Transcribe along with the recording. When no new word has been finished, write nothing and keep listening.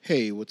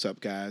Hey, what's up,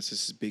 guys?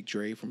 This is Big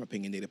Dre from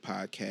Opinionated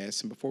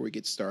Podcast. And before we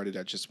get started,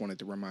 I just wanted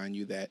to remind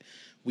you that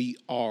we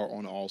are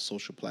on all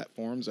social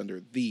platforms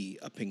under the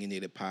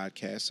Opinionated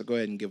Podcast. So go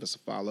ahead and give us a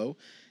follow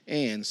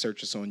and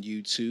search us on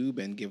YouTube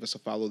and give us a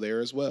follow there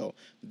as well.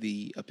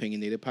 The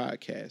Opinionated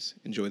Podcast.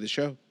 Enjoy the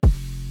show.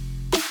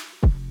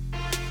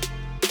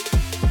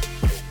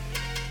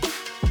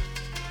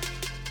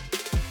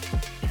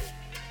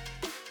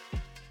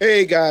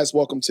 Hey guys,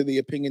 welcome to the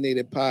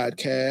Opinionated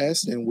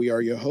Podcast, and we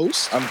are your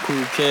hosts. I'm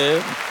Cool Kev,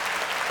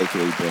 aka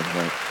Ben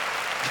White.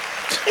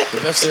 the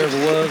best there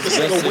ever was, the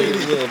best there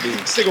ever will be.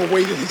 This nigga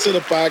waited until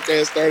the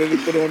podcast started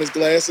and put on his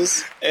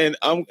glasses. And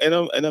I'm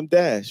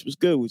Dash. What's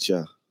good with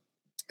y'all?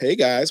 Hey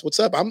guys,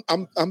 what's up?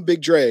 I'm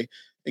Big Dre.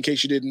 In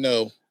case you didn't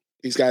know,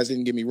 these guys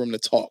didn't give me room to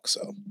talk,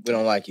 so We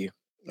don't like you.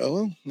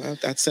 oh well,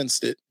 I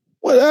sensed it.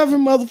 Whatever,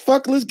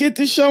 motherfucker. Let's get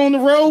this show on the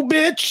road,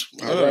 bitch.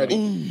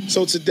 Alrighty.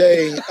 So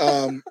today,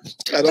 I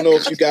don't know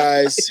if you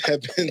guys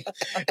have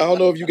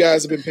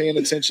been paying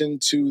attention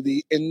to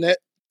the internet.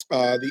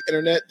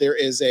 There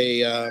is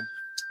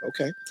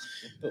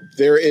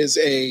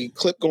a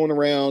clip going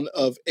around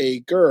of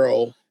a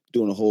girl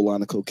Doing a whole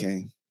line of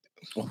cocaine.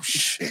 Oh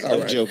shit!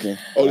 I'm joking.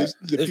 Oh,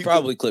 There's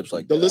probably clips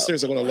like the that.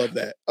 listeners are going to love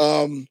that.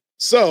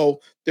 So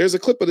there's a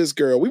clip of this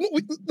girl. We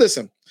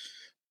listen.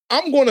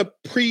 I'm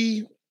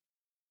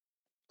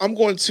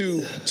going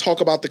to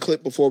talk about the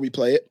clip before we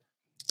play it.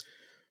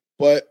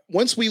 But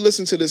once we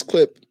listen to this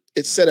clip,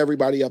 it set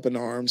everybody up in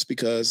arms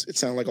because it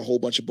sounded like a whole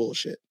bunch of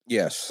bullshit.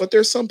 Yes. But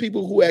there's some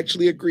people who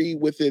actually agree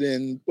with it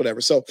and whatever.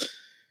 So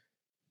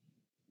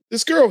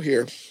this girl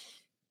here,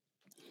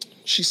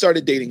 she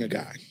started dating a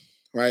guy,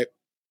 right?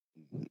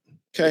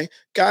 Okay.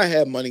 Guy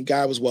had money.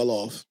 Guy was well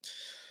off.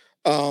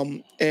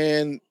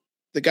 And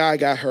the guy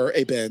got her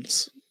a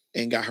Benz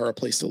and got her a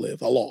place to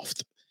live, a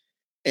loft.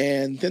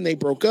 And then they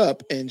broke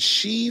up, and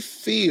she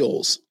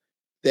feels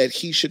that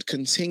he should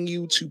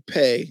continue to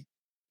pay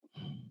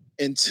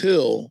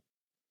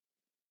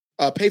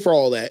for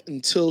all that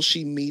until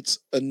she meets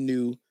a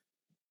new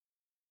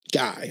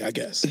guy, I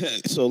guess.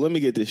 So let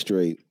me get this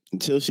straight.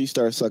 Until she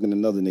starts sucking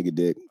another nigga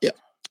dick, yeah,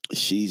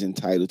 she's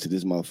entitled to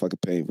this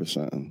motherfucker paying for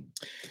something.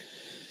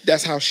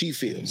 That's how she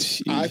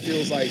feels. I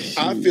feel like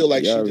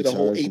she did a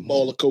whole 8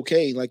 ball of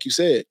cocaine, like you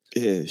said.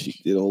 Yeah, she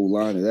did a whole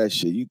line of that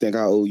shit. You think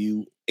I owe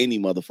you any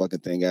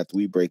motherfucking thing after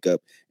we break up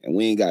and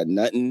we ain't got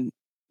nothing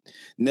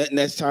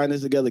that's tying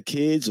us together,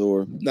 kids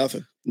or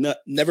nothing?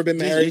 Never been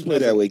married. Just play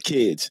that way,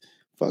 kids.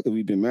 Fuck if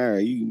we been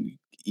married. You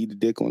eat a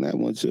dick on that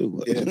one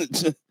too. Yeah.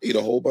 Eat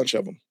a whole bunch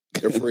of them.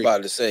 They're free.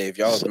 About to say, if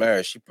y'all was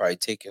married, she probably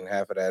taking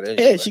half of that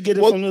anyway. Yeah, she get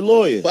it from the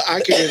lawyer. But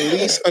I can at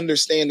least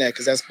understand that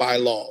because that's by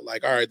law.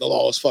 Like, all right, the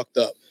law is fucked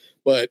up.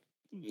 But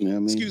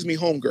excuse me,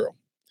 homegirl.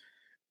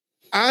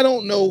 I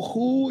don't know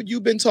who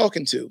you've been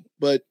talking to,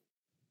 but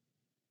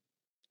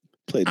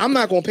I'm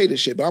not going to pay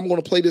this shit. But I'm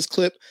going to play this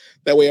clip.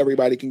 That way,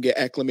 everybody can get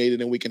acclimated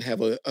and we can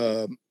have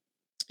a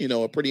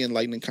pretty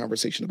enlightening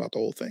conversation about the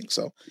whole thing.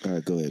 So, all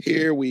right, go ahead.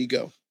 Here we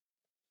go.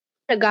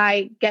 A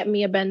guy get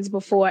me a Benz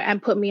before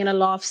and put me in a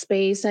loft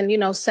space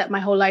and, set my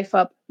whole life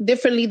up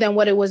differently than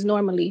what it was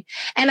normally.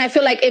 And I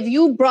feel like if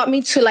you brought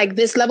me to like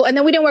this level, and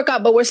then we didn't work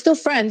out, but we're still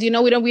friends, we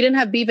didn't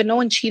have beef and no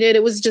one cheated.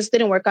 It was just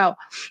didn't work out.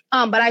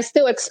 But I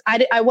still,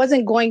 I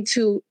wasn't going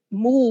to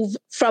move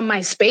from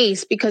my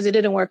space because it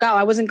didn't work out.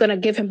 I wasn't going to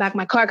give him back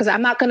my car because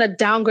I'm not going to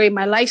downgrade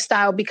my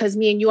lifestyle because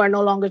me and you are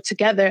no longer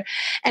together.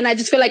 And I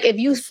just feel like if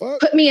you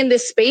put me in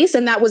this space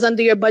and that was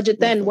under your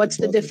budget, then what's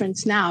the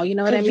difference now? You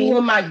know what I mean? You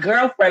were my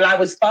girlfriend. I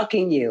was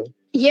fucking you.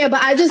 Yeah,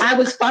 but I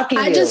was fucking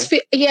you. I just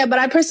feel, but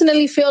I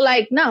personally feel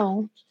like,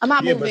 no, I'm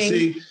not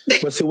moving.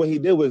 But see what he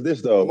did was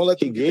this though.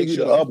 He gave you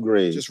the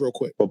upgrade. Just real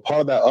quick. But part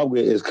of that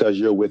upgrade is because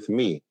you're with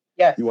me.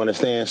 Yeah. You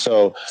understand?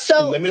 So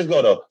let me just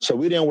go though. So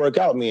we didn't work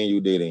out, me and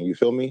you dating. You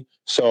feel me?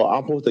 So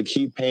I'm supposed to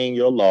keep paying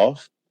your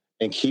loft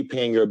and keep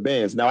paying your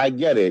Benz. Now I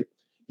get it.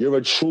 You're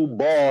a true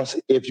boss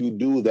if you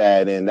do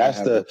that, and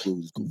that's the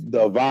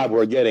vibe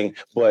we're getting.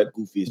 But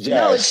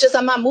no, it's just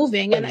I'm not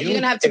moving, and you're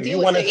gonna have to deal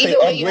with it. Either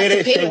way, you have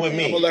to stay with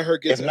me. I'm gonna let her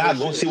get. If not,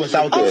 go see what's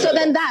out there. Oh, so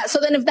then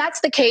if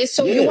that's the case,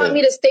 so you want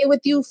me to stay with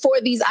you for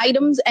these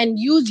items and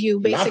use you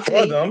basically?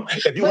 Not for them.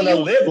 If you want to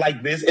live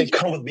like this, it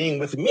comes with being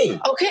with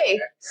me. Okay,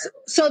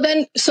 so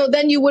then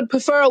you would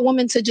prefer a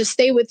woman to just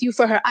stay with you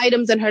for her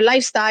items and her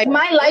lifestyle.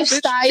 My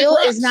lifestyle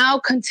is now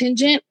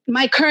contingent.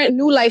 My current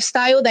new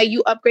lifestyle that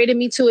you upgraded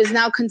me to is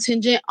now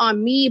contingent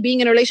on me being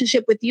in a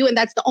relationship with you, and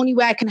that's the only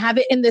way I can have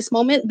it in this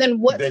moment.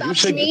 Then what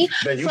stops me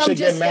from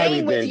just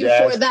staying with you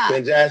for that?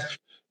 Then Jazz,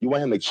 you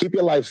want him to keep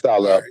your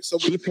lifestyle up,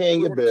 keep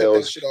paying your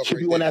bills, keep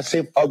you on that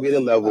same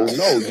upgraded level.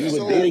 No,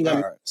 you were dating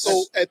him.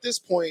 So at this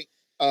point,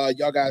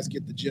 y'all guys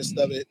get the gist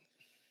of it.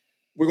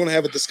 We're gonna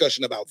have a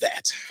discussion about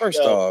that.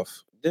 First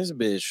off, this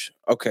bitch,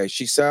 okay,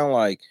 she sound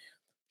like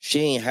she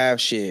ain't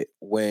have shit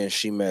when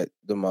she met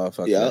the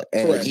motherfucker. Yeah,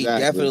 and he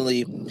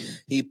definitely,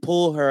 he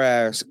pulled her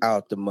ass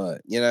out the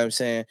mud. You know what I'm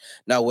saying?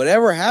 Now,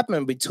 whatever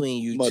happened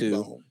between you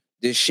two,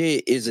 this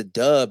shit is a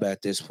dub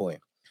at this point.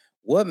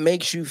 What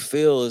makes you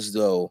feel as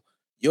though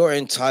you're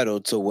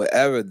entitled to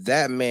whatever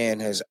that man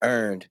has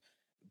earned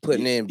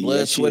putting in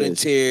blood, sweat, and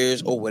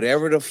tears, or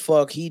whatever the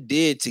fuck he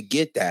did to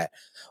get that.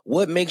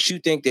 What makes you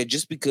think that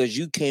just because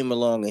you came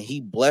along and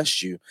he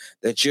blessed you,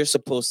 that you're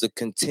supposed to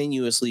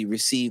continuously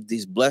receive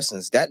these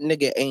blessings? That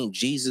nigga ain't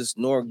Jesus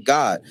nor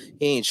God.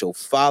 He ain't your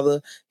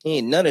father. He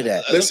ain't none of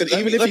that. Listen,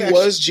 even if he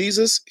was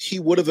Jesus, he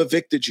would have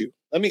evicted you.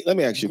 Let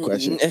me ask you a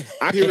question.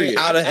 Out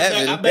of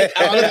heaven. I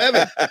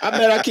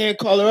bet I can't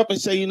call her up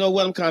and say, you know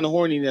what, I'm kind of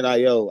horny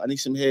tonight, I need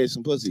some head,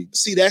 some pussy.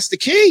 See, that's the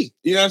key.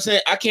 You know what I'm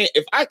saying? I can't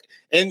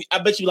and I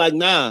bet you like,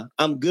 nah,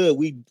 I'm good.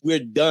 We're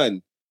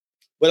done.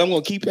 But I'm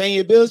gonna keep paying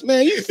your bills,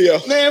 man.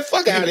 Man,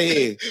 fuck out of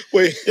here.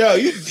 Wait,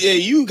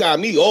 you got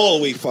me all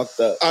the way fucked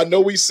up. I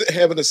know we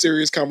having a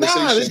serious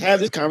conversation. Nah, let's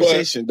have this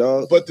conversation,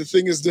 dog. But the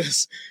thing is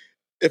this: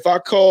 if I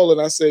call and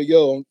I say,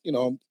 "Yo,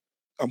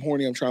 I'm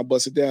horny, I'm trying to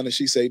bust it down," and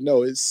she say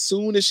no, as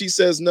soon as she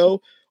says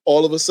no,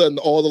 all of a sudden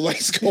all the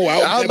lights go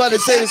out. I was about to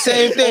say the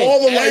same thing.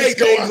 All the lights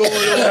go out.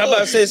 I'm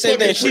about to say the same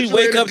thing. She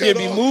wake up, there'll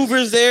be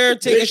movers there,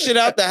 taking shit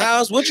out the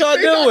house. What y'all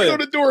doing? Knock on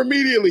the door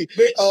immediately.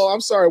 Bitch. Oh,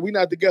 I'm sorry, we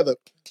not together.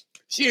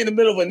 She in the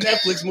middle of a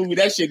Netflix movie.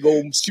 That shit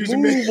go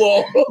smooth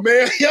off.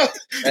 Man,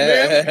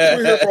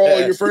 we're here for all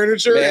your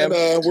furniture and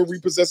we're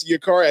repossessing your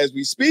car as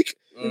we speak.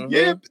 Mm-hmm.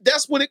 Yeah,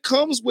 that's what it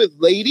comes with,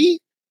 lady.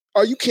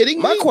 Are you kidding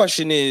me? My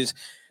question is,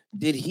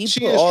 did he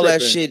put all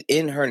that shit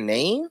in her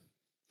name?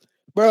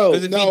 Bro,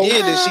 if he did,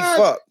 then she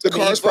fucked.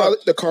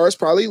 The car is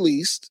probably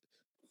leased.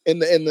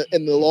 And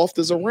the loft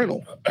is a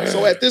rental.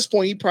 So at this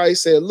point, he probably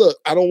said, look,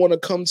 I don't want to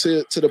come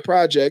to the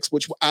projects,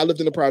 which I lived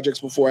in the projects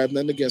before. I have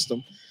nothing against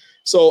them.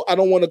 So I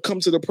don't want to come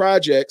to the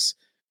projects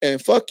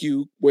and fuck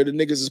you where the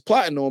niggas is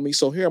plotting on me.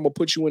 So here, I'm going to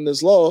put you in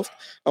this loft.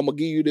 I'm going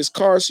to give you this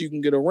car so you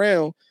can get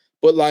around.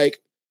 But like,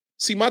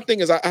 see, my thing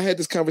is I had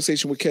this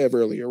conversation with Kev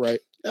earlier, right?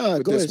 Go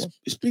ahead.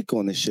 Speak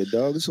on this shit,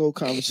 dog. This whole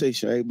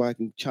conversation, everybody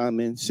can chime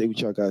in, say what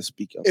y'all got to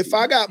speak up. If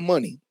I got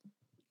money,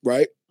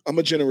 right? I'm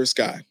a generous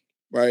guy,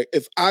 right?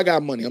 If I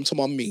got money, I'm talking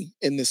about me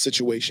in this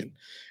situation.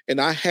 And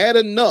I had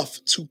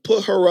enough to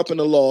put her up in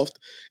the loft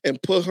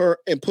and put her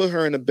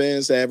in a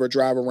Benz to have her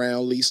drive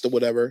around, leased or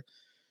whatever.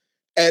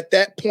 At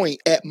that point,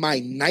 at my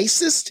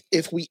nicest,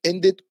 if we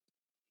ended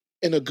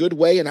in a good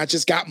way and I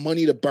just got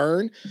money to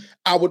burn,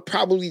 I would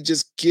probably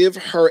just give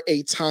her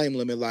a time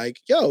limit.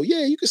 Like, yo,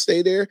 yeah, you can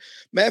stay there.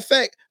 Matter of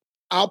fact,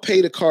 I'll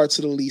pay the car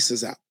till the lease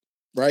is out.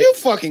 Right? You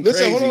fucking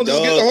crazy, hold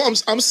on.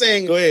 I'm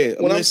saying, go ahead.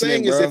 What I'm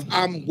saying is, if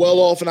I'm well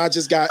off and I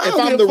just got, if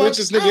I'm the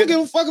richest nigga, I don't give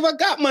a fuck if I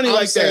got money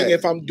like that.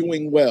 If I'm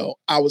doing well,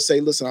 I would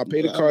say, listen, I'll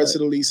pay the car till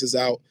the lease is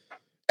out.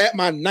 At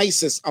my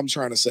nicest, I'm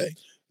trying to say.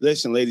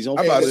 Listen, ladies, don't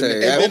fuck with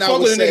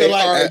a nigga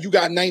like you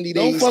got 90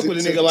 days. Don't fuck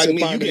with a nigga like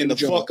me. You getting the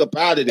fuck up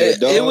out of there,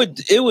 dog.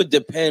 It would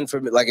depend for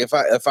me. Like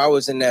if I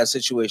was in that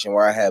situation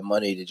where I had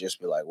money to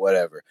just be like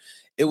whatever,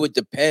 it would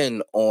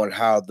depend on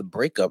how the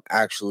breakup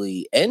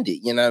actually ended.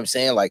 You know what I'm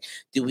saying? Like,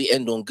 did we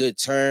end on good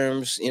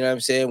terms? You know what I'm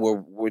saying?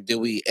 Where did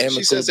we amicably?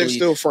 She says they're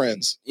still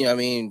friends. You know what I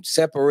mean?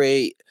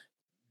 Separate.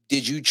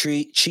 Did you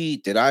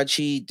cheat? Did I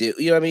cheat? You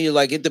know what I mean?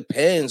 Like, it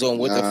depends on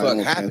what the fuck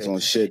happened. On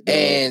shit, dog.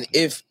 And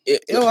if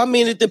I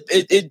mean,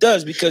 it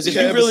does, because if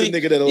you really,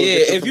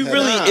 if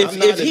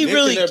he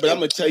really, but I'm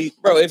gonna tell you,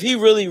 bro, if he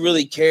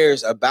really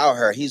cares about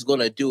her, he's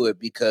gonna do it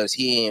because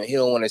he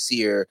don't want to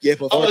see her. Yeah,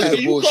 but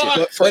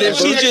bullshit. But if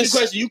she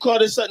just, you call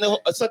this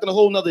sucking a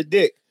whole nother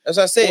dick. As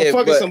I said,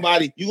 fucking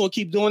somebody, you gonna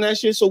keep doing that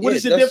shit. So what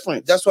is the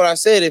difference? That's what I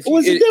said. If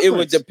it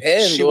would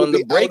depend on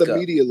the breakup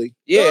immediately.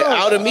 Yeah,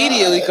 out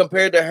immediately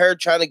compared to her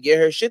trying to get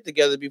her shit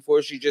together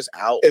before she just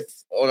out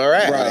on her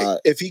ass. Right.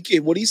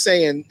 If what he's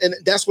saying, and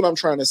that's what I'm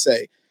trying to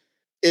say.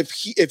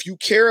 If you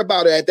care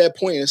about it at that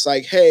point, it's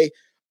like, hey,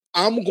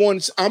 I'm going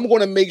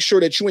to make sure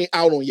that you ain't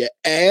out on your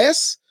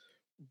ass,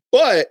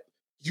 but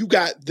you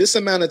got this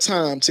amount of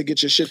time to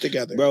get your shit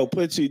together. Bro,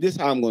 put it to you, this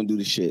is how I'm gonna do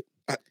the shit.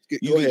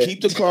 You can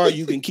keep the car,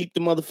 you can keep the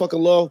motherfucking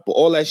loft, but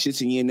all that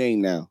shit's in your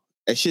name now.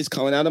 That shit's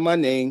coming out of my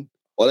name.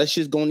 All that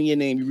shit's going in your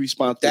name. You're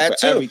responsible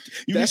for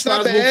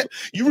everything.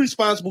 You're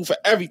responsible for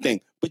everything.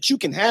 But you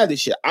can have this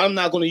shit. I'm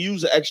not going to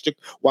use the extra.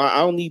 Well, I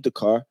don't need the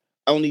car.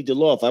 I don't need the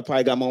loft. I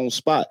probably got my own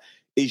spot.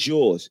 It's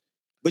yours.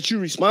 But you're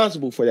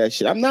responsible for that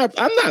shit. I'm not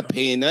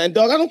paying nothing,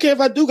 dog. I don't care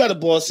if I do got a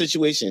boss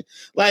situation.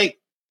 Like,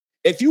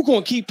 if you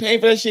gonna keep paying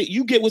for that shit,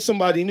 you get with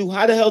somebody new.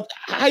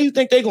 How you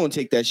think they gonna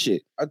take that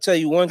shit? I'll tell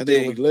you one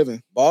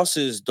thing: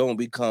 bosses don't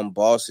become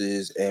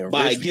bosses, and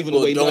by rich giving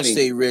people away don't money.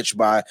 Stay rich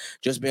by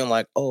just being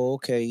like, "Oh,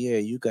 okay, yeah,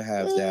 you could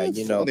have that."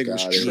 You know,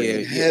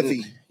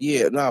 heavy.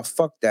 Yeah, nah,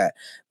 fuck that.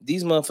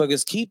 These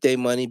motherfuckers keep their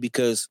money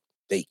because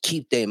they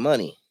keep their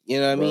money. You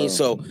know what I mean?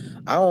 So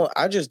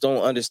I just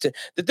don't understand.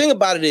 The thing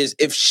about it is,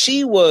 if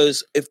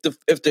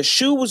the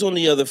shoe was on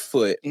the other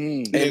foot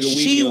and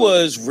she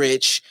was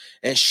rich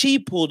and she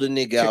pulled a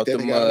nigga out the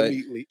mud,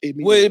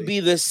 immediately. Would it be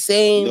the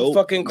same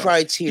fucking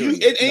criteria?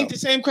 It ain't the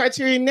same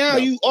criteria now.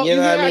 You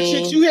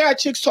hear how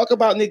chicks talk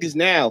about niggas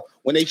now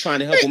when they trying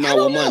to help them out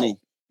with money.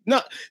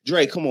 No,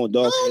 Dre, come on,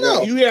 dog.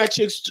 You hear our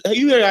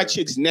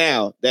chicks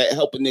now that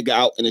help a nigga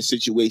out in a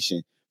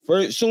situation.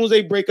 As soon as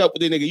they break up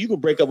with a nigga, you can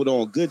break up with them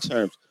on good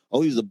terms. Oh,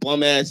 he's a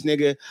bum ass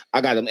nigga.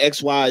 I got him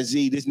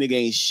XYZ. This nigga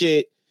ain't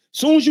shit.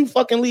 Soon as you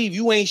fucking leave,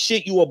 you ain't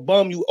shit. You a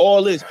bum. You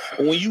all this.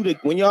 But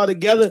when y'all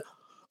together,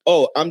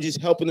 I'm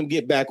just helping him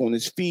get back on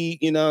his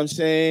feet. You know what I'm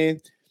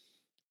saying?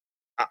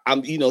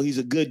 I'm, he's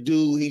a good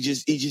dude. He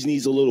just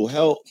needs a little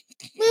help.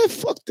 Man,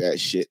 fuck that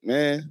shit,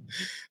 man.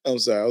 I'm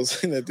sorry, I was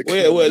saying that.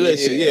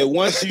 Listen,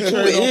 once you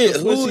turn off the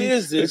pussy, who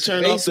is this?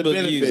 Turn off the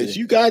benefits.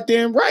 You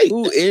goddamn right.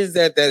 Who is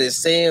that is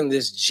saying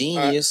this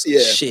genius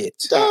shit?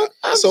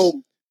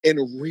 So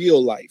in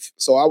real life,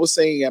 so I was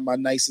saying at my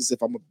nicest,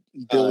 if I'm a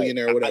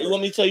billionaire or whatever. You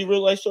want me to tell you a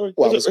real life story?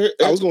 Well,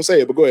 I was gonna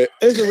say it, but go ahead.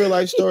 It's a real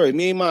life story.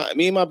 Me and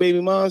my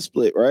baby mom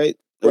split, right?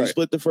 We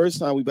split the first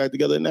time. We back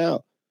together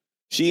now.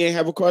 She ain't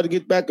have a car to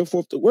get back and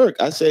forth to work.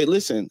 I say,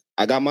 listen,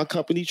 I got my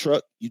company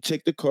truck. You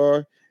take the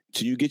car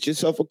till you get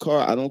yourself a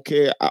car. I don't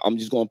care. I'm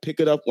just going to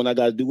pick it up when I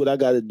got to do what I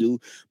got to do.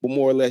 But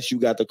more or less, you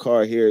got the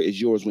car here. It's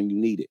yours when you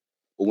need it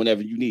or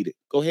whenever you need it.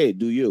 Go ahead,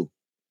 do you.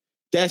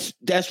 That's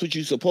what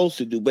you're supposed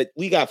to do. But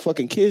we got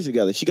fucking kids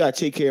together. She got to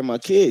take care of my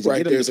kids.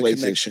 Right, there's a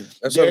connection.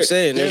 That's what I'm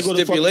saying. There's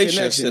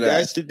stipulations to that.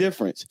 That's the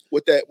difference.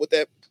 What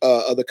that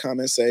other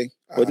comment say?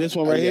 But this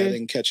one right here, I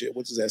didn't catch it.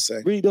 What does that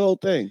say? Read the whole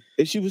thing.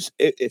 If she's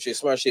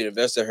smart, she'd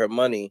invested her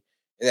money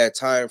in that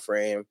time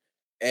frame,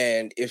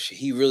 and if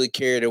he really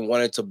cared and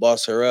wanted to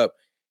boss her up,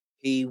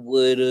 he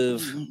would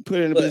have put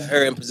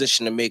her in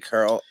position to make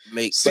her own.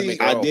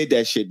 I did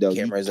that shit though.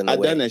 I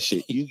done that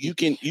shit. You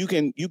can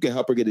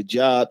help her get a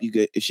job.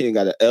 If she ain't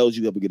got an L's,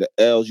 you help her get an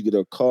L's. You get her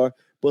a car.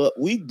 But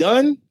we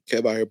done. Care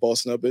about her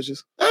bossing up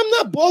bitches? I'm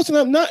not bossing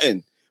up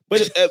nothing.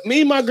 But if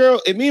me and my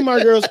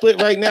girl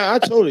split right now, I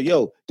told her,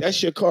 yo,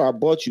 that's your car. I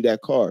bought you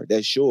that car.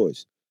 That's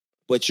yours.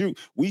 But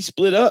we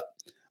split up.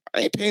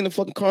 I ain't paying the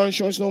fucking car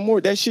insurance no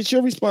more. That shit's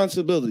your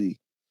responsibility.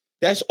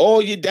 That's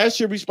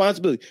your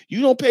responsibility.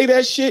 You don't pay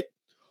that shit,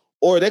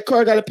 or that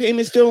car got a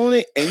payment still on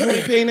it, and you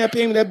ain't paying that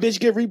payment, that bitch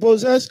get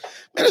repossessed,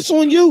 man, it's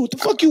on you. What the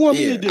fuck you want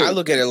me to do? I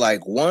look at it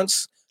like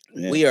once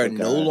we are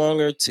no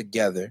longer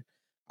together,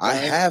 I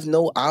have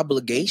no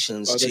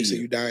obligations to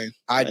you. Dying.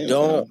 I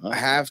don't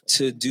have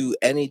to do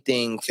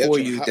anything for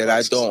you that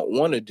I don't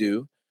want to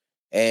do.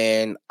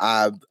 And you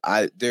know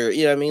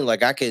what I mean?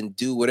 Like I can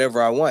do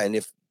whatever I want. And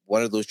if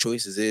one of those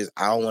choices is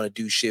I don't want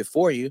to do shit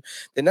for you,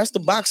 then that's the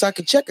box I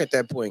could check at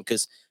that point.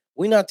 Cause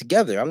we're not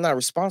together. I'm not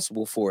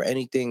responsible for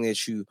anything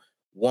that you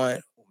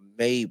want,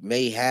 may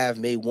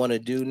want to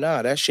do.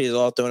 Nah, that shit is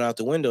all thrown out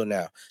the window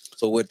now.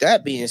 So with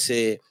that being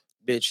said,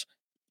 bitch,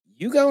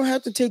 you gonna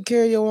have to take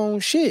care of your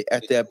own shit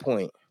at that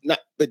point. Nah,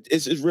 but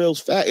it's real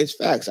fact. It's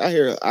facts.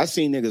 I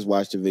seen niggas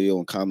watch the video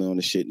and comment on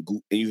the shit,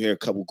 and you hear a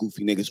couple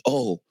goofy niggas.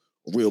 Oh,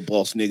 real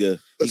boss nigga.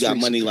 He got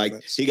money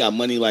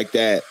like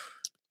that.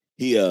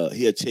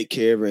 He'll take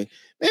care of it.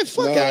 Man,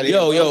 fuck out of here.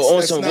 Yo,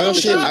 on some real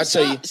shit. I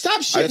tell you,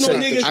 stop shitting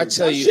on niggas.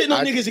 Shitting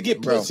on niggas to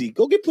get pussy.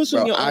 Go get pussy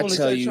on your own. I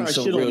tell you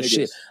some real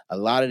shit. A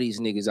lot of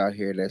these niggas out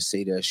here that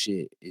say that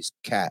shit is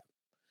cap.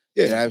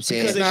 Yeah, you know what I'm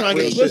saying? Because they trying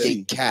to get pussy.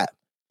 They cap.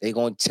 They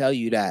gonna tell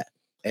you that,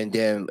 and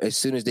then as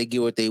soon as they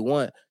get what they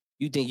want,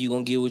 you think you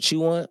gonna get what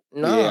you want?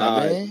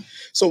 Nah, man.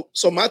 So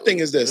my thing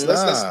is this.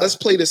 Let's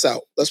play this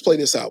out. Let's play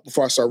this out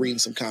before I start reading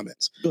some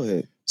comments. Go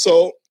ahead.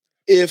 So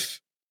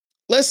if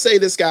let's say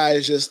this guy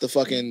is just the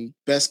fucking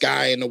best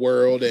guy in the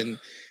world,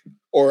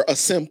 or a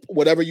simp,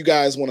 whatever you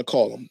guys want to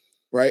call him,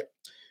 right?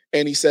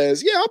 And he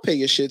says, "Yeah, I'll pay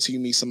your shit till you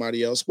meet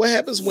somebody else." What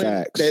happens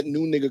when that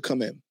new nigga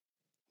come in?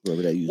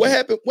 What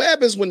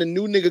happens when the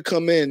new nigga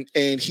come in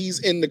and he's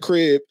in the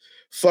crib,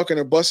 fucking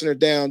her, busting her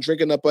down,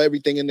 drinking up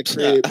everying in the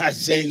crib,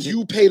 and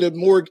you pay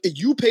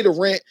the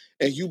rent,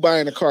 and you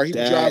buying a car. He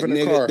driving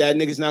a car. That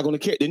nigga's not gonna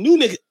care. The new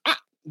nigga,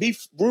 be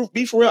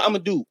for real. I'm a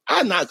dude.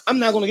 I'm not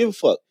gonna give a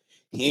fuck.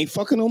 He ain't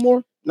fucking no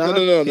more.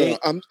 No.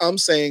 I'm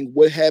saying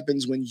what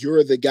happens when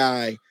you're the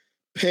guy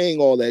paying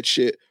all that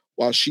shit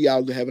while she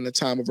out having the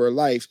time of her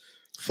life.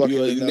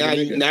 Fucking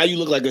now you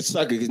look like a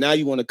sucker because now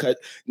you want to cut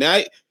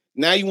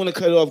now you want to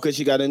cut it off because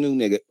you got a new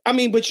nigga. I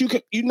mean, but you're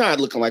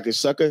not looking like a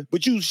sucker,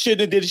 but you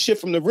shouldn't have did the shit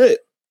from the rip.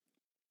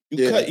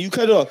 You cut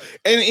it off,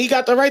 and he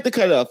got the right to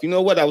cut it off. You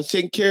know what? I was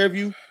taking care of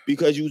you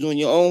because you was on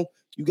your own.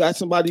 You got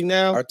somebody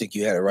now. I think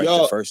you had it right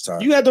the first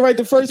time. You had the right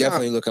the first time.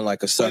 Definitely looking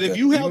like a sucker. But if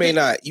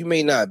you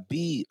may not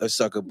be a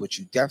sucker, but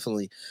you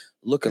definitely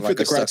looking like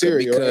a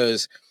sucker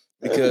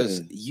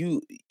because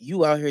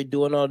you out here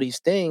doing all these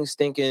things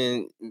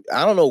thinking,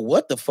 I don't know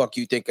what the fuck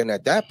you thinking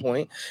at that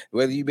point,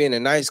 whether you being a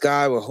nice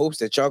guy with hopes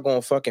that y'all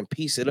gonna fucking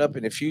piece it up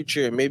in the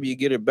future and maybe you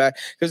get it back.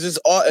 Because it's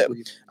all, I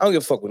don't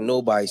give a fuck what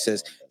nobody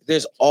says.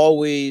 There's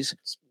always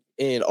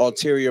an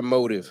ulterior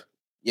motive,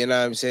 you know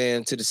what I'm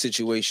saying, to the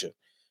situation.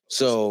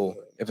 So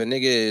if a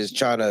nigga is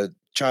trying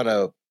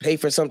to pay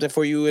for something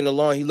for you in the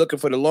long, he looking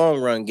for the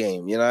long run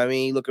game. You know what I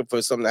mean? He looking for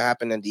something to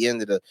happen at the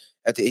end of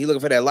he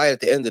looking for that light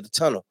at the end of the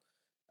tunnel.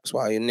 That's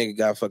why your nigga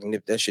got fucking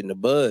nip that shit in the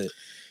bud.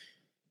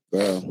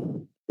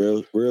 Bro,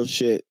 real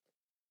shit.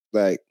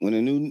 Like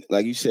when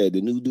like you said,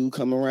 the new dude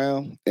come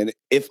around, and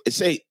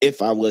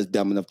if I was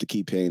dumb enough to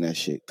keep paying that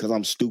shit, because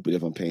I'm stupid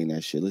if I'm paying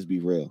that shit. Let's be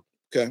real.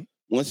 Okay.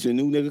 Once the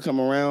new nigga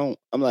come around,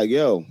 I'm like,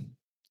 yo,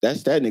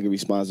 that's that nigga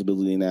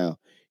responsibility now.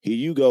 Here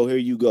you go.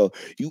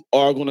 You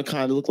are gonna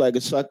kind of look like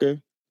a sucker,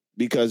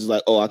 because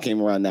like, oh, I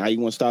came around now. You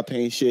want to stop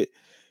paying shit?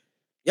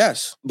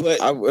 Yes, but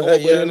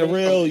in the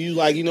real, you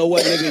like, you know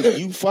what, nigga,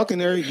 you fucking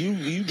her,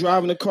 you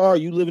driving the car,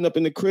 you living up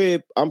in the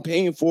crib, I'm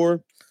paying for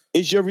it.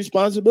 It's your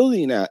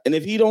responsibility now. And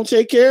if he don't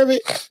take care of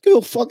it, give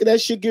a fuck if that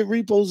shit get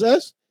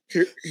repossessed.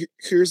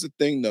 Here's the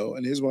thing though,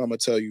 and here's what I'm gonna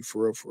tell you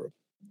for real.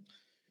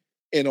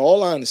 In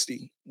all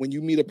honesty, when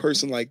you meet a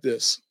person like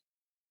this,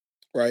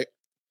 right?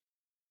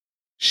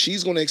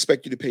 She's gonna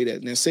expect you to pay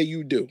that. Now say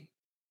you do.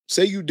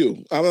 Just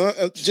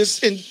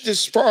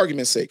for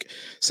argument's sake.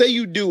 Say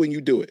you do and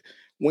you do it.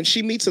 When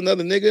she meets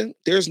another nigga,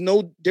 there's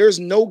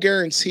no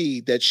guarantee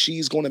that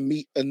she's going to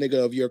meet a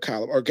nigga of your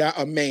caliber or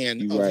a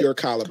man of your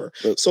caliber.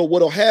 So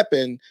what'll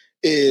happen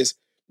is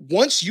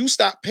once you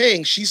stop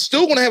paying, she's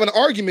still going to have an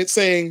argument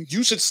saying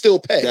you should still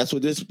pay. That's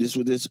what this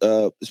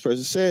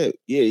person said.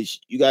 Yeah,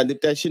 you got to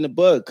nip that shit in the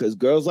bud because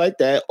girls like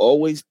that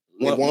always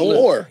want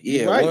more.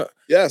 Yeah, right.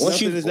 Yes,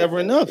 nothing is never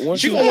enough.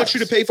 She gonna want you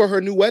to pay for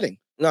her new wedding.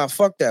 Nah,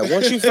 fuck that.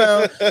 Once you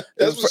found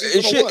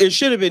it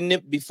should have been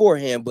nipped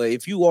beforehand. But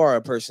if you are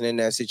a person in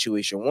that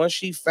situation, once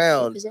she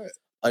found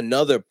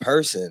another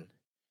person,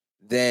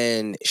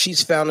 then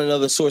she's found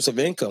another source of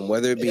income,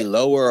 whether it be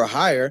lower or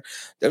higher.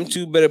 Them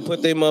two better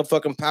put their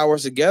motherfucking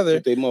powers together.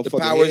 The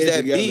powers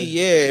that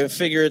be, and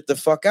figure it the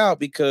fuck out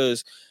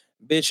because,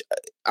 bitch,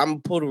 I'm gonna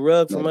pull the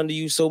rug from under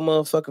you so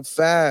motherfucking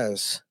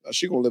fast.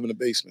 She gonna live in the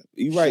basement.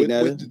 You right,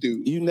 Netta.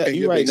 You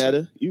right,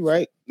 Netta. You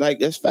right. Like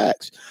that's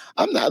facts.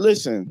 I'm not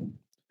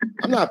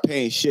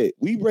paying shit.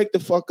 We break the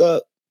fuck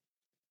up.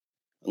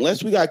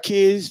 Unless we got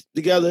kids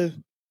together,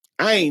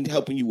 I ain't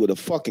helping you with a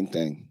fucking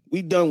thing.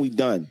 We done.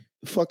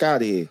 The fuck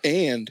out of here.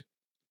 And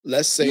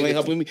let's say you ain't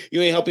helping me. You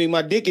ain't helping me.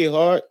 My dick get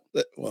hard.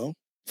 Well,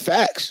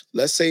 facts.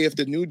 Let's say if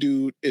the new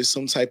dude is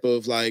some type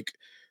of like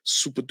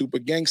super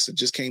duper gangster,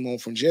 just came home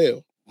from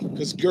jail.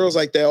 Because girls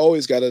like that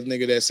always got a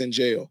nigga that's in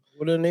jail.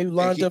 Well, then they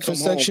lined up for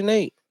Section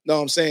 8. No,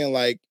 I'm saying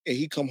like, and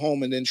he come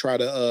home and then try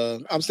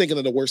to. I'm thinking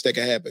of the worst that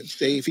could happen.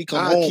 If he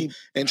come home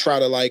and try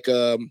to like,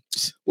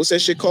 what's that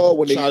shit called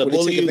when they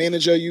take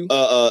advantage of you?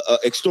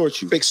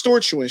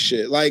 Extort you and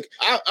shit. Like,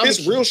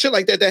 it's real shit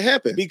like that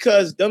happen.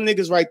 Because them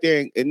niggas right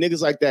there and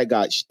niggas like that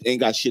ain't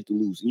got shit to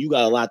lose, and you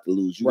got a lot to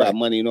lose. You got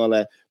money and all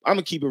that. I'm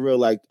gonna keep it real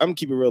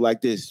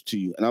like this to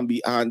you, and I'm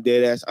be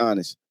dead ass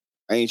honest.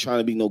 I ain't trying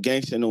to be no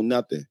gangster, no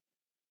nothing.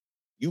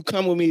 You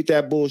come with me with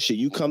that bullshit.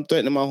 You come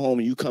threatening my home,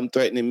 and you come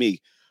threatening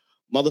me.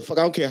 Motherfucker,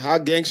 I don't care how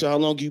gangster, how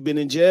long you been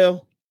in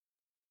jail.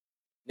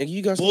 Nigga,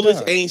 you got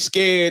bullets ain't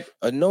scared.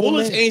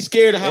 Bullets ain't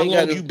scared of how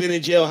long you been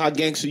in jail, how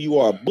gangster you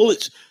are.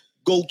 Bullets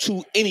go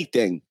to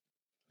anything.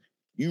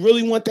 You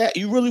really want that?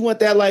 You really want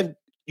that life?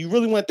 You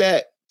really want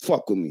that?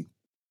 Fuck with me.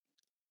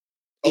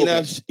 You know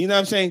what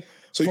I'm saying?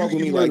 So fuck you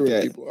with me like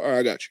that. People. All right,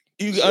 I got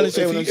you. You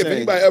understand what I'm saying? If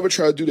anybody ever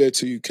try to do that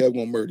to you, Kev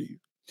gonna murder you.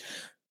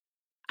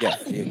 Yeah,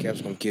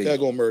 Kev's gonna kill you. Kev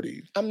gonna murder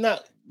you. I'm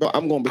not. Bro,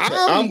 I'm going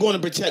to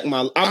protect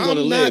my. I'm going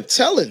to live. I'm not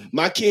telling.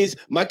 My kids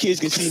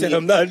can see me.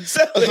 I'm not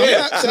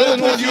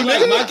telling on you,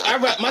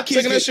 nigga. My kids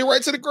taking that shit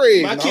right to the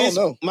grave.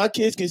 My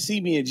kids can see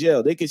me in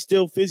jail. They can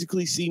still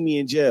physically see me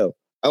in jail.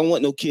 I don't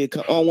want no kid.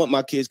 I don't want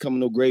my kids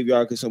coming to no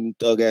graveyard because some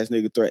thug ass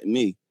nigga threatened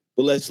me.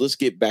 But let's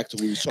get back to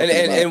what we were talking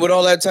about. And with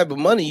all that type of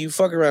money, you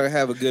fuck around and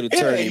have a good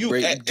attorney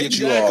get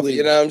you off.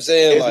 You know what I'm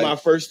saying? It's like, my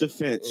first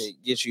defense.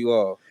 Get you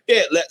off.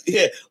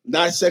 Yeah,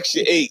 not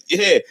Section 8.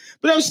 Yeah,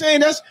 but I'm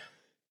saying that's.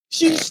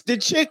 She's the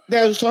chick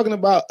that was talking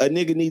about a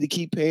nigga need to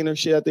keep paying her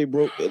shit out they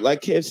broke. Like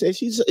Kev said,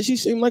 she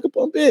seemed like a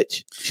bum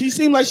bitch. She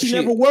seemed like she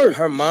never worked.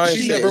 Her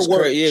mind never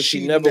worked. Yeah,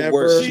 she never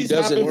worked. She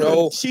doesn't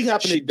know. She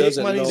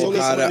doesn't know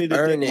how to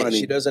earn it.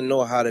 She doesn't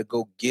know how to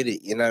go get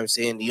it. You know what I'm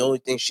saying? The only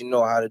thing she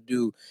know how to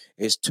do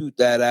is toot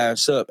that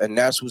ass up, and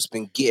that's what's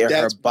been getting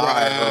her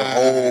by her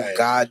whole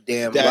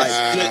goddamn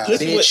life.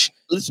 Bitch,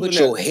 put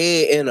your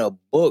head in a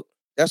book.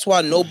 That's why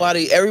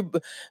everybody.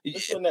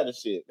 Listen to that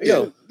shit.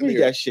 Yo, read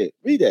that shit.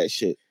 Read that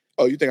shit.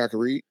 Oh, you think I can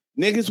read?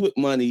 Niggas with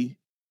money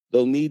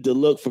don't need to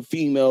look for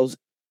females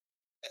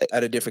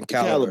at a different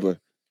caliber.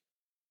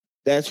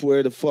 That's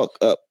where the fuck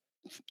up.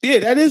 Yeah,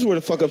 that is where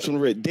the fuck up's from the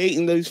red.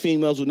 Dating those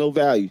females with no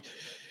value.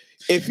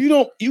 If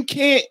you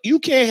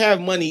can't have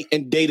money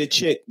and date a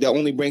chick that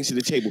only brings to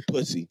the table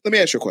pussy. Let me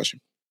ask you a question.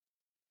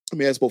 Let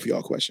me ask both of y'all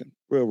a question.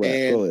 Real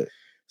right. Go ahead.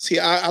 See,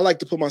 I like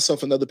to put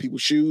myself in other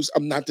people's shoes.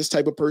 I'm not this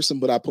type of person,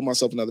 but I put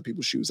myself in other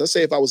people's shoes. Let's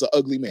say if I was an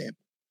ugly man.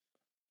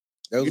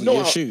 Those are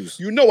your shoes.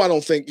 You know I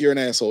don't think you're an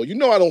asshole. You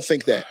know I don't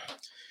think that.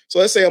 So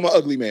let's say I'm an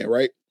ugly man,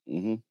 right?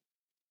 Mm-hmm.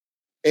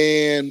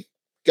 And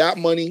got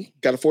money,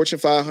 got a Fortune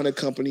 500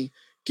 company,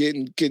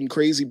 getting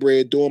crazy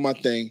bread, doing my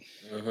thing,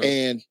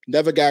 and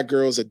never got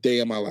girls a day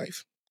in my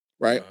life,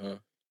 right?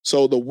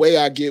 So the way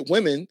I get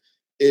women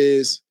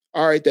is,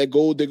 all right, that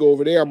gold digger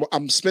over there,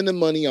 I'm spending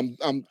money, I'm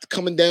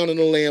coming down in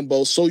a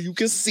Lambo so you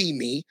can see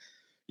me.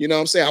 You know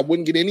what I'm saying? I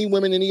wouldn't get any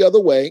women any other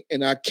way,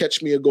 and I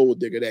catch me a gold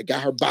digger that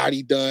got her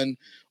body done,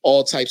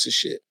 all types of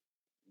shit.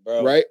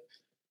 Bro. Right?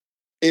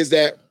 Is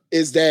that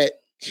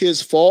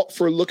his fault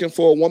for looking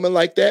for a woman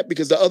like that?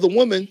 Because the other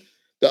women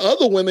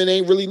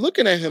ain't really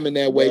looking at him in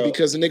that way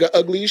because the nigga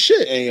ugly as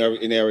shit.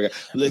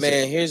 Listen,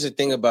 man, here's the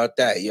thing about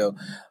that, yo.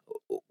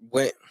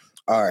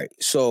 All right,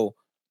 so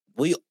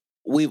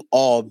we've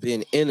all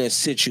been in a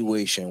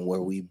situation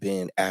where we've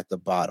been at the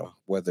bottom,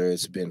 whether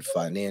it's been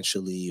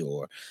financially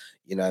or,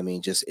 you know what I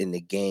mean, just in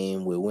the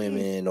game with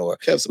women, or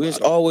there's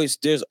always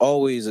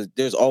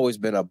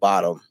been a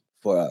bottom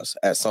for us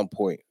at some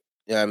point.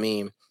 You know what I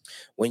mean?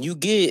 When you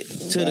get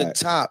to the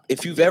top,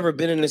 if you've ever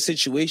been in a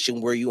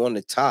situation where you're on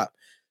the top,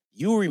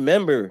 you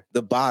remember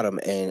the bottom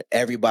and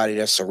everybody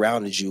that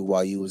surrounded you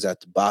while you was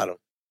at the bottom.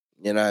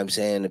 You know what I'm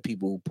saying? The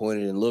people who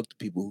pointed and looked,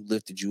 the people who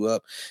lifted you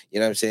up, you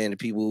know what I'm saying? The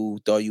people who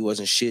thought you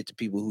wasn't shit, the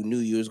people who knew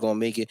you was going to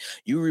make it.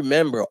 You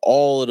remember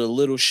all of the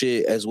little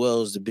shit as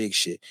well as the big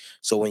shit.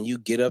 So when you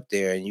get up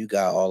there and you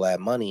got all that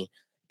money,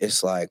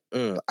 it's like,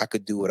 I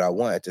could do what I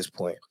want at this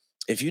point.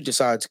 If you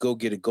decide to go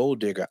get a gold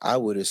digger, I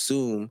would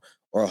assume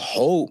or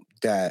hope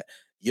that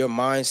your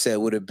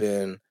mindset would have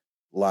been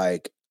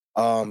like,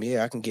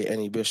 yeah, I can get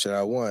any bitch that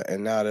I want.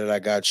 And now that I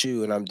got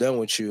you and I'm done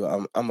with you,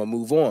 I'm gonna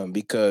move on,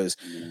 because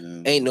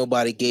ain't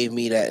nobody gave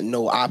me that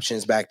no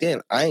options back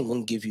then. I ain't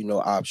gonna give you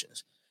no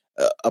options.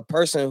 A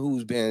person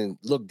who's been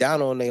looked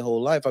down on their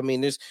whole life. I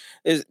mean, I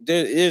think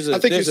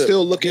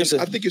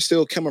you're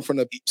still coming from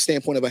the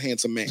standpoint of a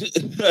handsome man.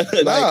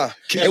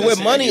 And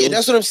with money,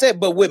 that's what I'm saying.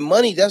 But with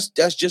money, that's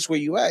just where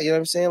you at. You know what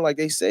I'm saying? Like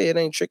they say, it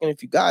ain't tricking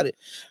if you got it.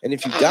 And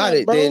if you got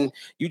it, then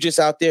you just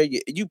out there,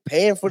 you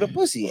paying for the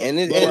pussy. And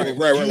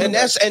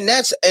that's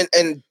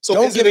so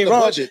don't get me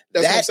wrong,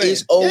 that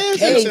is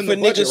okay for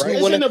niggas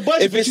who want to.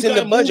 If it's in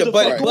the budget,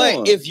 but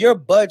if your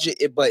budget,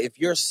 if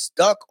you're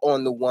stuck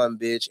on the one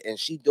bitch and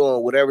she doing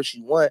whatever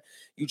she want,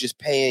 you just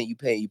paying,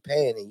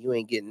 and you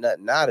ain't getting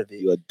nothing out of it.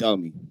 You're a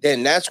dummy.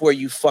 Then that's where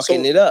you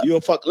fucking it up. You're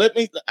a fuck.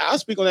 I'll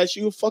speak on that.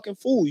 You a fucking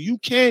fool. You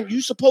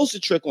supposed to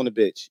trick on the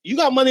bitch. You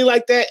got money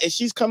like that, and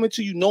she's coming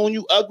to you knowing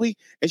you ugly,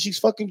 and she's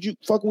fucking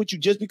with you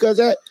just because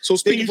of that. So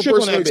speaking from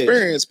personal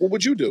experience, what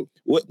would you do?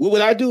 What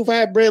would I do if I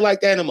had bread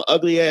like that and I'm an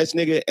ugly ass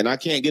nigga and I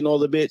can't get all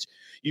the bitch?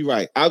 You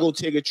right. I'll go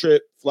take a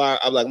trip, fly.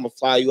 I'm gonna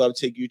fly you. I'll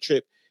take you a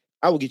trip.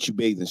 I will get you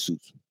bathing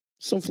suits.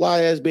 Some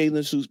fly ass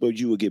bathing suits, but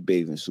you would get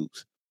bathing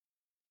suits.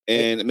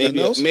 And maybe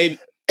a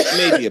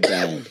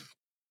bag.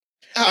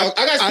 I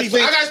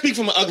gotta speak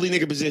from an ugly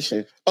nigga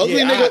position.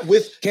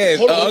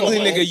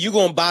 Nigga, you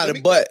gonna buy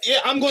the butt. Yeah,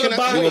 I'm gonna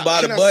buy. You gonna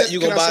buy the butt. You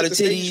gonna buy the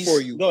titties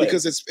for you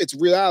because it's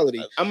reality.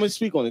 I'm gonna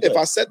speak on it. If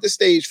I set the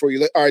stage for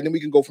you, all right, then we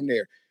can go from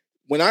there.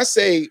 When I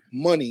say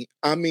money,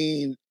 I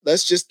mean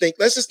let's just think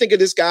of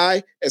this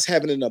guy as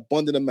having an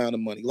abundant amount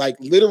of money. Like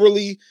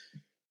literally,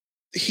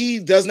 he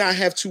does not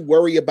have to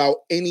worry about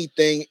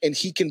anything, and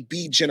he can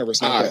be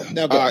generous.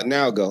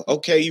 Now go.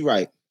 Okay, you're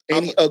right.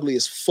 And he ugly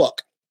as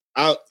fuck.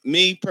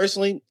 Me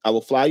personally, I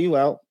will fly you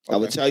out. Okay. I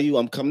will tell you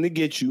I'm coming to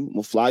get you. I'm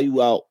gonna fly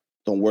you out.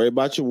 Don't worry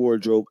about your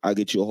wardrobe. I'll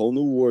get you a whole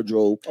new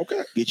wardrobe.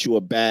 Okay. Get you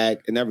a bag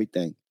and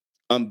everything.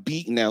 I'm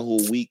beating that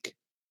whole week.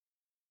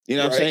 You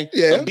know what I'm saying?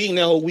 Yeah. I'm beating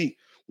that whole week.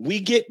 We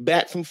get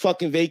back from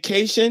fucking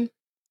vacation.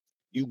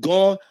 You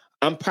gone.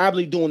 I'm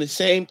probably doing the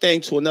same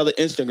thing to another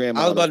Instagram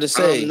model. I was about to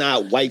say, I'm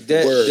not wife the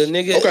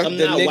nigga. Okay. I'm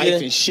not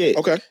wifing shit.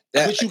 Okay.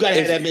 But you gotta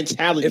have that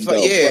mentality. If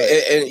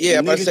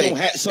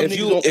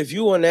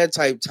you on that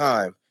type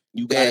time,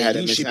 you gotta have that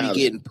mentality. You should be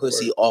getting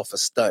pussy off of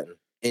stunting.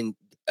 In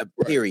a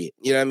period.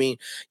 You know what I mean?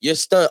 Your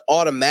stunt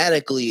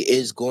automatically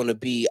is going to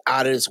be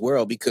out of this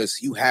world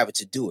because you have it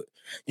to do it.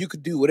 You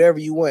could do whatever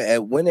you want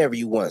at whenever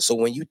you want. So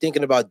when you're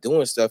thinking about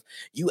doing stuff,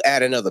 you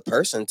add another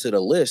person to the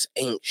list,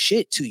 ain't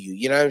shit to you.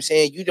 You know what I'm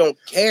saying? You don't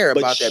care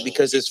about that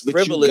because it's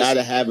frivolous. You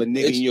gotta have a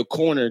nigga in your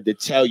corner to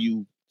tell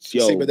you,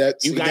 yo,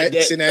 you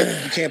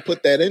can't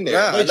put that in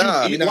there.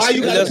 Why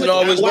you doesn't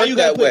always work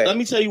that way. Let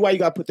me tell you why you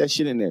gotta put that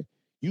shit in there.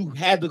 You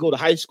had to go to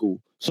high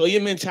school. So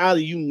your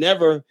mentality, you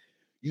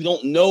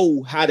don't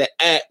know how to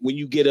act when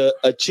you get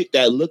a chick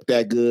that look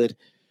that good,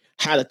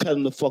 how to cut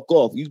them the fuck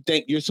off. You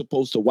think you're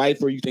supposed to wife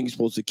her, you think you're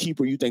supposed to keep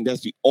her, you think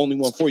that's the only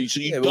one for you. So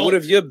you don't. What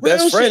if your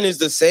best friend is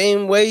the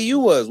same way you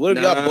was? What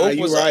if y'all both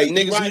was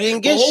niggas who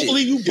didn't get shit?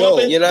 Hopefully you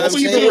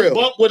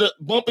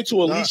bump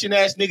into a leashing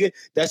ass nigga.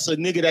 That's a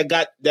nigga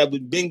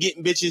that been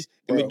getting bitches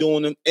and been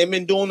doing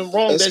them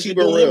wrong. Let's keep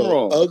it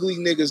real. Ugly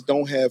niggas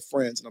don't have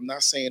friends. And I'm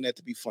not saying that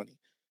to be funny.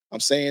 I'm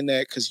saying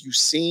that because you've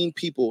seen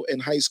people in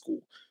high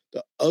school.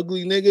 The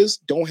ugly niggas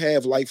don't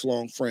have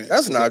lifelong friends.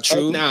 That's not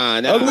true.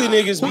 Nah. Ugly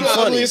niggas be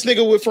funny. Ugliest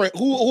nigga with friends?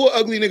 Who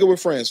ugly nigga with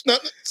friends? No,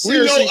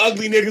 seriously. We know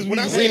ugly niggas. When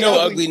I say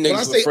ugly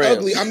niggas with friends.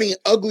 Ugly, I mean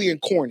ugly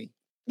and corny.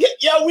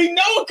 Yeah, we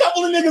know a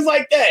couple of niggas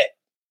like that.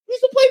 We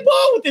used to play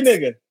ball with the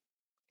nigga.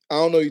 I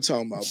don't know what you're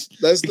talking about.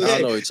 I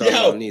don't know what you're talking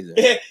about neither.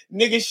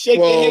 Niggas shake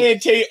your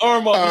hand, tear your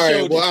arm off the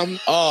shoulder.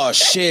 Oh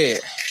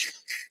shit.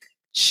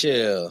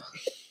 Chill.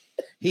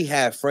 He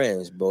had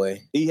friends,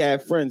 boy. He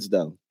had friends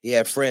though. He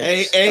had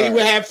friends. And he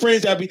would have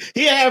friends that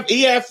he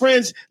had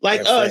friends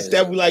like us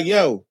that be like,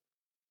 yo,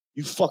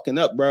 you fucking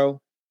up,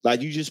 bro.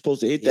 Like you just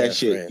supposed to hit that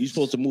shit. You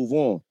supposed to move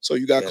on. So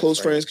you got close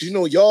friends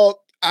because y'all.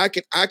 I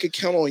could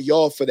count on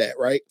y'all for that,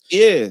 right?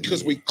 Yeah,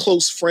 because we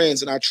close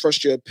friends and I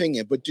trust your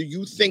opinion. But do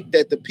you think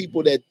that the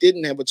people that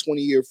didn't have a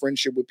 20-year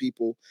friendship with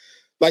people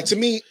Like to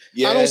me,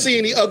 I don't see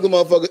any ugly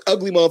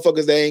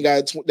motherfuckers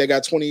that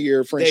got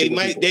 20-year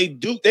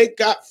friendship. They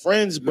got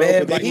friends, bro.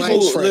 Man, but people,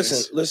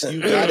 listen.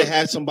 You gotta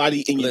have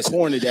somebody in your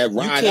corner that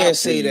ride. You can't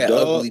say that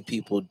ugly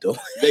people do.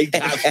 They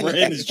got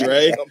friends,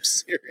 Dre. I'm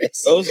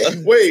serious.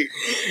 Wait,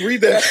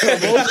 read that.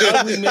 Most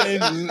ugly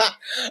men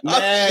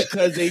mad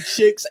because they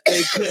chicks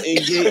they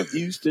couldn't get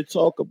used to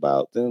talk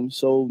about them,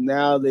 so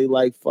now they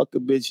like fuck a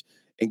bitch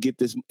and get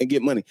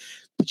money.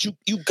 But you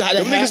gotta.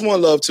 Them niggas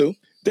want love too.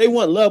 They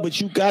want love,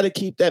 but you got to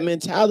keep that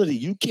mentality.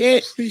 You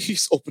can't.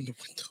 Please open the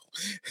window.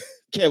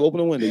 Kev, open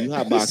the window. You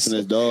hotboxing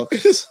this, dog.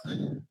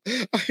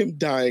 I am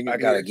dying. I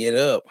gotta get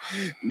up.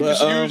 But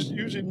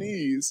use your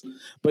knees.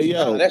 But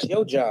yo, that's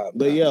your job.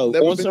 But yo,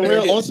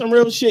 on some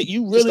real shit,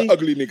 you really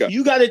ugly nigga.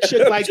 You got a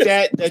chick like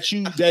that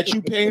you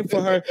paying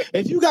for her.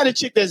 If you got a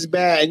chick that's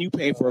bad and you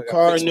paying for a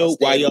car note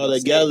while y'all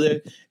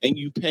together and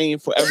you paying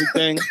for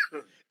everything,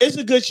 it's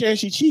a good chance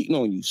she cheating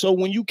on you. So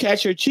when you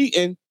catch her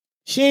cheating,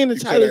 she ain't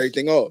entitled. Cut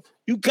everything off.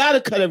 You gotta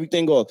cut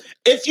everything off.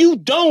 If you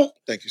don't,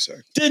 thank you,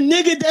 sir. The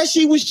nigga that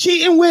she was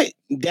cheating with,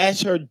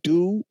 that's her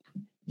dude.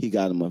 He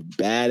got him a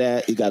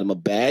badass. He got him a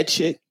bad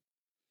chick.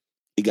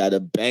 He got a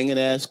banging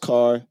ass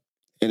car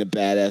and a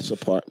badass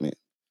apartment.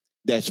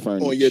 That's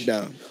furnished. Oh, you're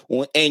down.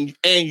 And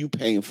you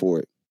paying for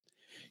it.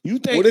 You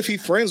think? What if he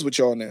friends with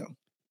y'all now?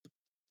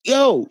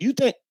 Yo, you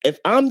think if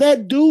I'm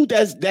that dude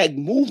that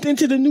moved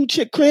into the new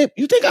chick crib,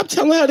 you think I'm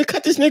telling her to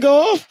cut this nigga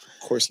off?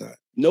 Of course not.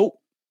 Nope.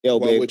 Yo,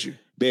 why would you?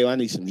 Babe, I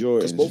need some Jordans.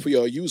 Because both of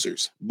y'all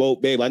users.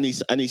 Babe, I need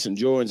some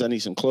Jordans. I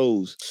need some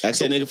clothes. Ask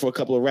that nigga for a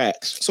couple of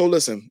racks. So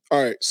listen,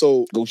 all right.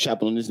 So go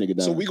shopping on this nigga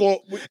down. So we going.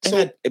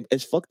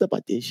 It's fucked up.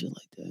 I did shit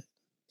like that.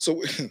 So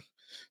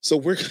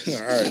we're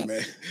all right,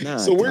 man. Nah,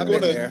 so we're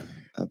gonna.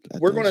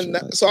 We're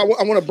gonna. So I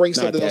want to bring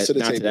something else to the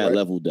table. Not to that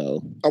level,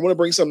 though. I want to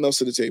bring something else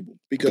to the table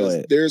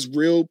because there's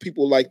real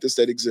people like this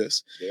that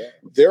exist. Yeah.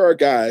 There are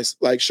guys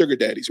like sugar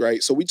daddies,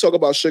 right? So we talk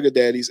about sugar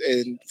daddies,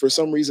 and for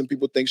some reason,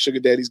 people think sugar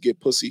daddies get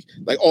pussy.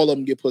 Like all of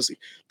them get pussy.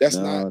 That's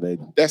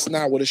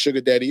not what a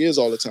sugar daddy is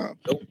all the time.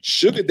 Nope.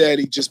 Sugar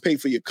daddy just pay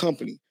for your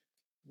company.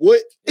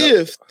 What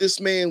if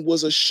this man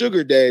was a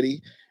sugar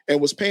daddy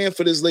and was paying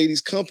for this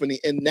lady's company,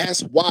 and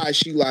that's why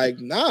she like,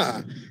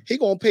 nah, he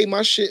gonna pay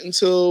my shit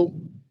until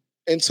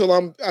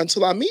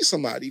I meet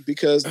somebody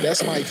because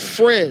that's my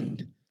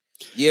friend.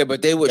 Yeah,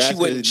 but she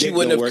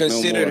wouldn't have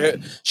considered her.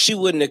 She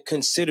wouldn't have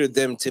considered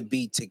them to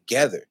be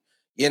together.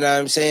 You know what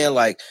I'm saying?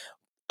 Like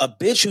a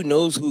bitch who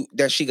knows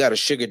that she got a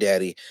sugar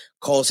daddy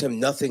calls him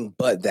nothing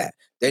but that.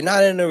 They're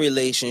not in a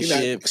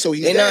relationship.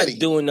 They're not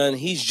doing nothing.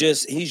 He's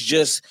just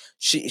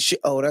she.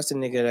 Oh, that's a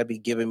nigga that be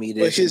giving me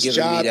this. But his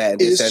job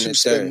is to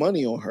spend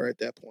money on her at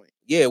that point.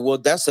 Yeah, well,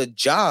 that's a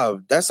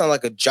job. That sounds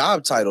like a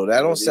job title.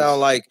 That don't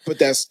sound like. But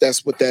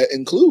that's what that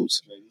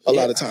includes a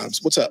lot of times.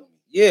 What's up?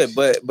 Yeah,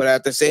 but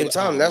at the same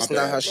time, that's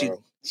not how she.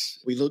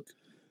 We look.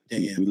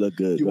 Damn. We look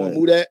good. You want to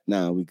move that?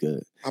 Nah, we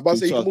good. I'm about to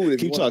say you can move it.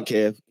 Keep talking,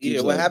 Kev.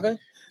 Yeah, what happened?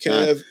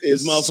 Kev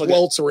is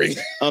sweltering.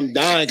 I'm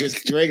dying because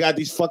Dre got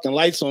these fucking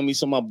lights on me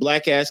so my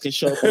black ass can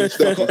show up.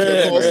 It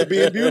calls to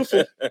being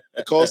beautiful.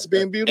 It calls to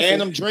being beautiful.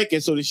 And I'm drinking,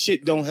 so the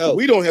shit don't help.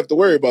 We don't have to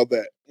worry about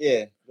that.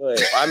 Yeah.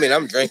 I mean,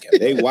 I'm drinking.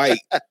 They white.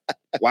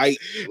 White.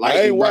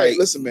 I ain't white.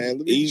 Listen, man.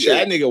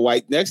 That nigga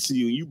white next to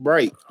you. You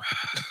bright.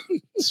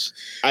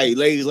 Hey,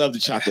 ladies love the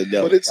chocolate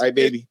though. Right,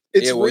 baby?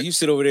 You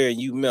sit over there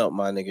and you melt,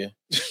 my nigga.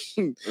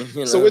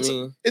 So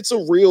it's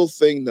a real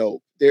thing,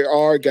 though. There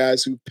are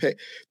guys who pay.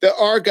 There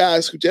are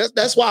guys who just.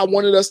 That's why I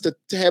wanted us to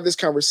have this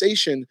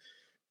conversation,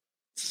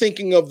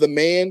 thinking of the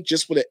man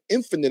just with an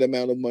infinite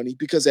amount of money,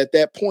 because at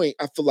that point,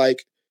 I feel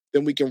like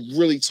then we can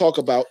really talk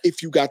about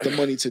if you got the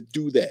money to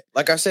do that.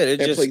 Like I said,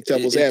 play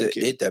devil's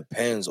advocate. It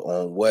depends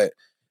on what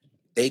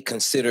they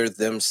consider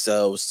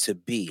themselves to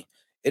be.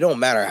 It don't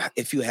matter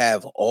if you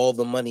have all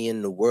the money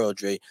in the world,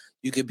 Dre.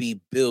 You could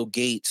be Bill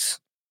Gates.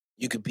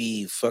 You could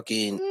be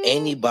fucking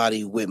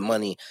anybody with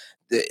money.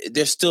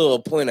 There's still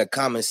a point of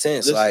common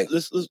sense.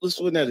 Let's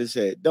what Netta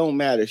said. Don't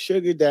matter.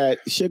 Sugar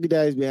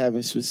daddies be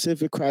having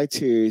specific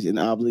criteria and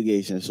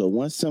obligations. So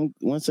once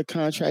a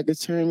contract is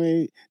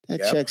terminated, that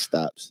check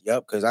stops.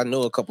 Yep, because I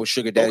know a couple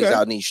sugar daddies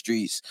out in these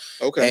streets.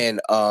 Okay. And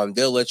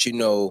they'll let you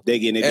know they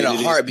getting in a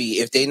heartbeat.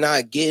 If they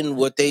not getting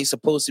what they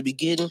supposed to be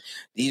getting,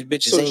 these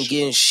bitches ain't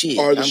getting shit.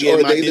 Are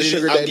they the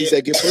sugar daddies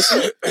that get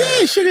pussy?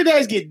 Yeah, sugar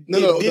daddies get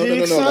no.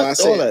 I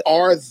said,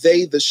 are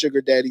they the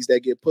sugar daddies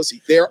that get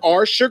pussy? There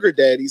are sugar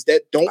daddies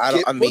that don't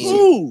get pussy.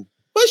 Ooh.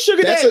 What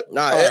sugar daddy?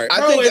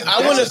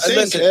 I want to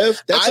listen.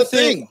 That's a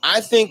thing.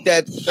 I think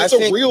that's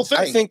a real thing.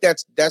 I think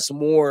that's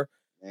more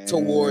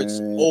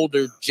towards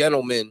older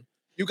gentlemen.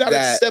 You got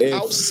to step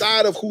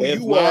outside of who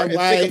you are and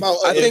think about.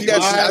 I think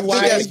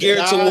that's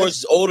geared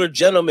towards older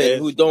gentlemen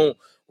who don't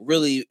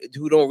really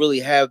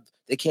have.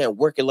 They can't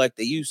work it like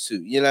they used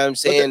to. You know what I'm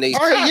saying? I'm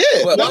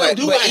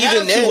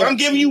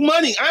giving you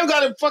money. I ain't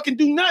got to fucking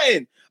do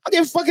nothing. I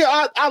get fucking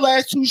our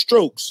last 2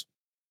 strokes.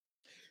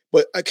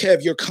 But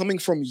Kev, you're coming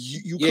from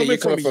coming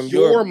from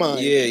your mind.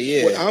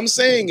 Yeah. What I'm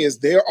saying is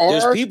there's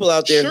people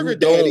out there who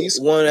don't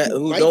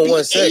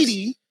want sex.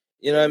 80,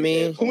 You know what I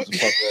mean? Fuck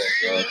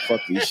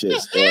these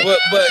shits.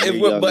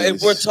 But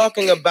if we're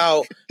talking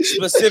about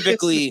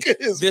specifically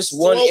this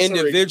one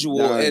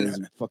individual,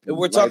 and if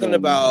we're talking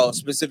about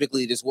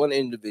specifically this one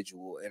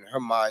individual and her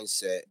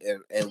mindset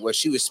and what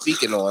she was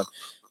speaking on,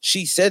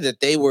 she said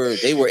that they were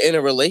in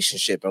a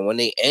relationship, and when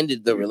they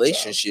ended the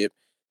relationship,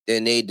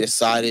 then they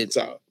decided,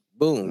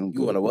 boom,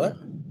 you want to what?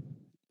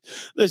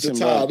 Listen,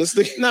 bro. Listen,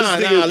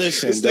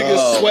 this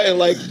nigga's sweating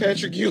like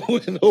Patrick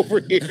Ewing over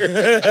here.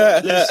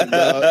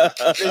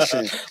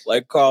 Listen,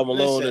 like Karl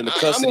Malone in the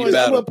custody battle.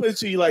 I'm gonna put it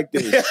to you like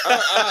this.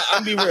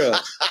 I'll be real.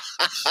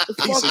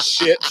 Piece of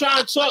shit.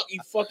 Try to talk, you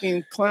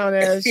fucking clown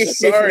ass.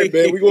 Sorry,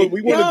 man. We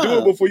want to do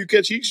it before you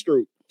catch heat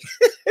stroke.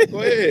 Go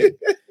ahead.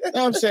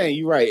 No, I'm saying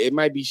you're right. It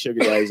might be sugar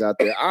daddies out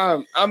there.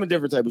 I'm a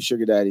different type of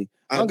sugar daddy.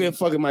 I don't give a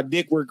fuck if my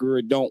dick work or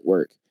it don't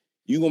work.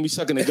 You gonna be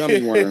sucking a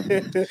gummy worm.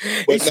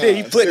 He said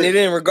you putting it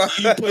in regardless.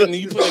 You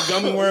put a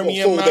gummy worm in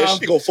your mouth.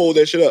 You gonna fold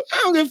that shit up. I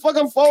don't give a fuck.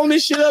 I'm folding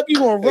this shit up. You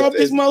gonna rub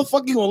this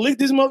motherfucker. You gonna lick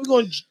this motherfucker.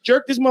 You gonna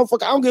jerk this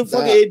motherfucker. I don't give a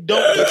fuck. It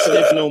don't get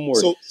stiff no more.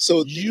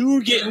 So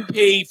you're getting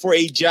paid for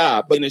a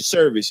job and a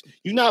service.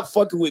 You're not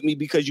fucking with me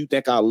because you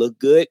think I look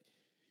good.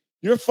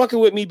 You're fucking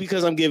with me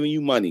because I'm giving you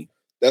money.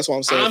 That's what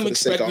I'm saying.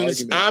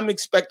 I'm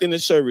expecting a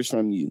service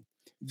from you.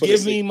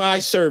 Give me my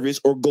service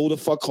or go the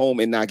fuck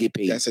home and not get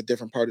paid. That's a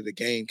different part of the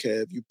game,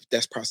 Kev.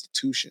 That's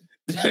prostitution.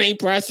 That ain't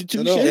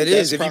prostitution. No, it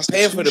is. If you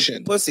pay for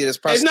the pussy, that's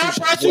prostitution. It's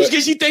not prostitution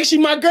because she thinks she's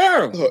my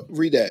girl.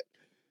 Read that.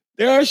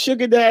 There are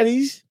sugar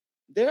daddies.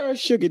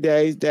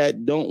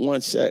 That don't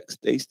want sex.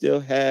 They still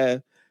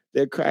have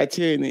their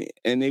criteria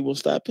and they will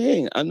stop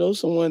paying. I know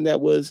someone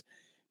that was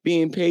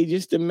being paid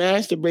just to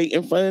masturbate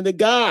in front of the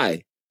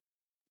guy.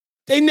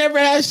 They never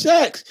had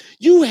sex.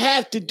 You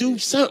have to do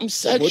something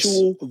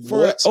sexual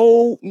for an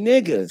old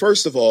nigga.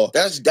 First of all,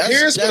 that's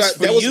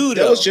for you.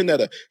 That was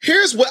Janetta.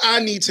 Here's what I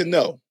need to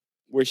know.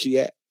 Where's she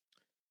at?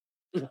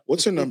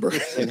 What's her number?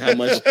 And how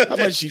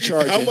much she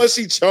charged? How much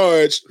she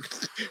charged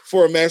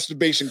for a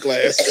masturbation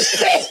class?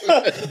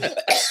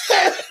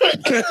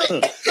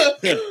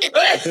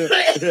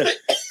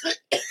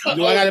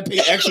 Do I gotta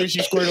pay extra if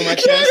she squirt on my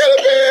chest? I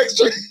gotta pay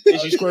extra.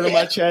 If she squirt on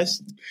my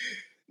chest?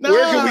 Nah.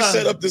 Where can we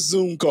set up the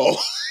Zoom call?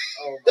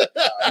 Oh my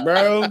God.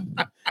 Bro,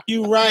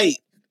 you right.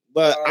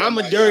 But I'm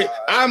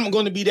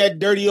going to be that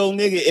dirty old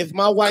nigga. If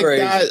my wife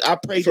dies, I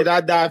pray that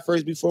I die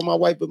first before my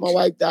wife. But my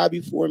wife died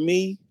before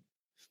me.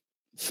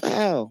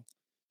 Foul.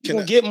 You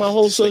going to get my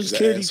whole Social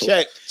Security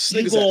check.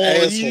 You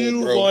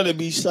going to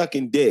be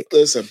sucking dick.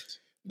 Listen,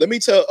 let me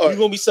tell you're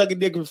going to be sucking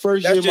dick the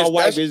first year my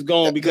wife is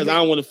gone because I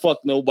don't want to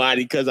fuck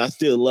nobody because I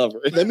still love her.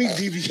 Let me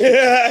deviate.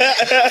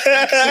 This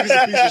nigga's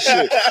a piece of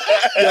shit.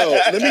 Yo,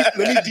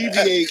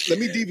 let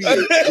me deviate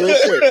real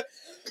quick.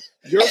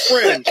 Your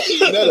friend,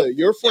 Netta,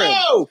 your friend.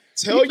 No,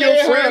 tell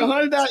your friend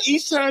 $100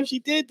 each time she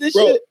did this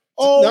shit.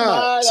 Oh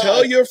my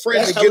tell God. your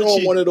friend to get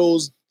on one of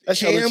those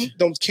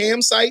Those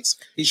cam sites.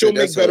 She'll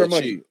make better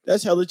money.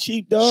 That's hella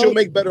cheap, dog. She'll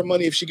make better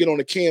money if she get on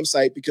a cam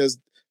site because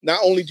not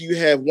only do you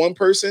have one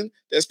person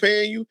that's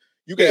paying you,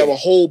 you can have a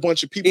whole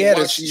bunch of people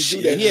watching you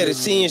do that. He had a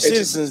senior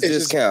citizens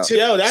discount.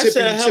 Yo, that's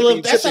a hell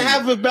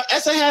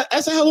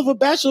of a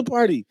bachelor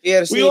party.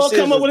 We all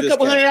come up with a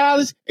couple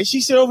 $100 and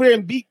she sit over there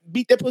and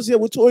beat that pussy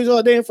up with toys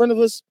all day in front of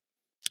us.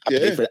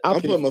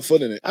 I'm putting my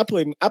foot in it. I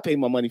pay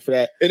my money for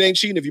that. It ain't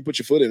cheating if you put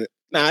your foot in it.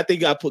 Nah, I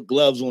think I put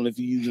gloves on if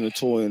you're using a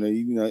toy and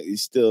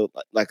it's still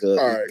like a.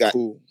 All right,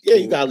 cool. Yeah,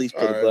 you got at least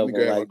put a glove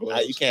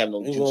on. You can't have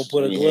no. You gonna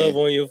put a glove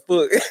on your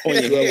foot? On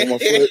your glove on my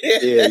foot?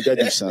 Yeah, you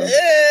gotta do something.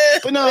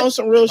 But no, on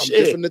some real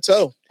shit. Dipping the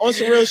toe. On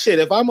some real shit.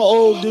 If I'm an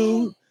old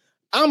dude,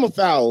 I'm a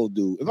foul old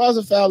dude. If I was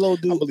a foul old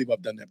dude, I believe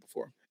I've done that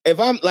before. If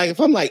I'm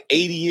like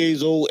 80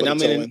 years old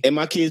and and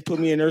my kids put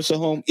me in a nursing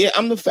home,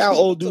 I'm the foul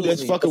old dude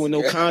that's fucking with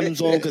no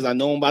condoms on because I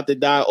know I'm about to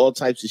die, all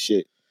types of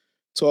shit.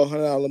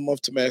 $1,200 a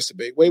month to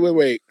masturbate.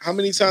 Wait. How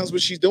many times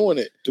was she doing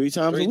it? 3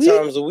 times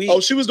a week. Oh,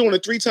 she was doing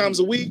it 3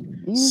 times a week?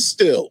 Mm-hmm.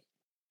 Still.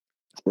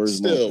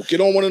 Get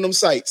on one of them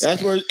sites.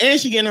 That's where, and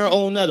she getting her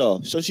own nut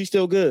off, so she's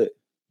still good.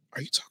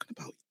 Are you talking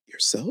about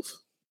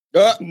yourself?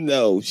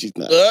 No, she's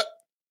not.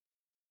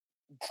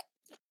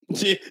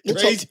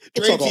 Dre's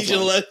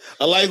teaching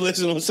a life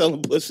lesson on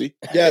selling pussy.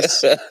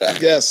 Yes.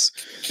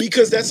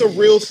 Because that's a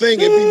real thing.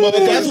 It be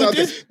motherfuckers out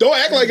there. Don't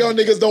act like y'all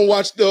niggas don't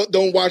watch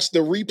the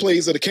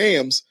replays of the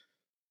cams.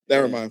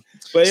 Never mind.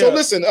 But so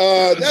listen,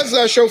 that's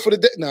our show for the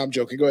day. No, I'm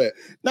joking. Go ahead.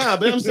 Nah,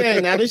 but I'm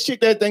saying now this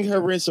chick that think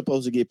her rent's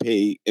supposed to get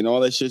paid and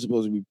all that shit's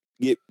supposed to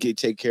be get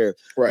taken care of.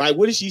 Right. Like,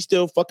 what is she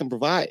still fucking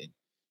providing?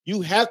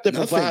 You have to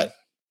provide.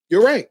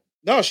 You're right.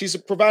 No, she's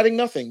providing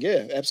nothing.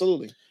 Yeah,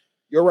 absolutely.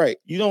 You're right.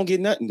 You don't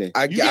get nothing then.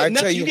 I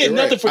tell you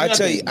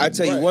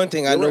one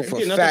thing. I know for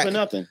a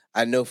fact.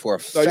 I know for a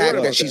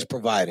fact that she's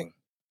providing.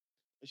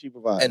 She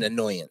provides an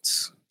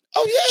annoyance.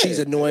 Oh yeah, she's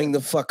annoying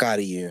the fuck out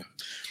of you.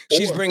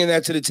 She's bringing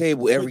that to the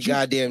table every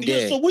goddamn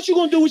day. So what you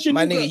gonna do with your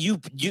my new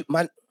nigga?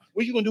 Girl?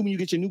 What you gonna do when you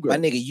get your new girl? My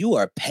nigga, you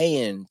are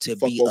paying to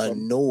be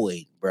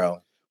annoyed,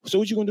 bro. So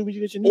what you gonna do when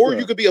you get your new girl? Or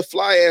you could be a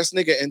fly ass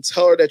nigga and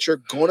tell her that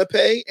you're gonna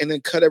pay and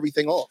then cut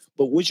everything off.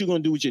 But what you gonna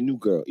do with your new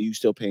girl? Are you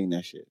still paying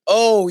that shit?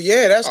 Oh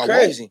yeah, that's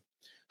crazy.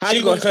 How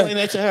you gonna explain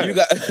that to her?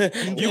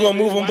 You gonna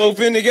move them both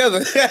in together?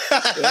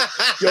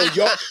 Y'all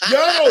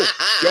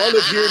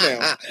live here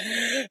now.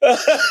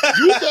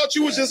 You thought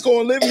you was just gonna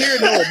live here?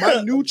 No,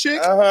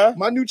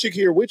 my new chick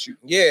here with you.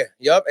 Yeah,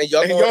 yup. And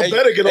y'all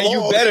better get along.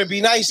 You better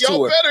be nice to her.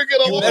 Y'all better get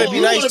along. You better be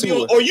nice to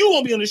her, or you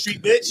won't be on the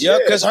street, bitch.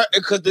 Yup, because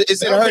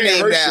it's in her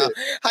name now. Shit.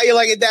 How you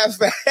like it that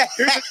fast?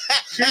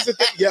 Here's the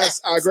thing.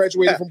 Yes, I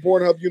graduated from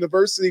Pornhub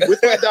University with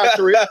my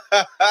doctorate.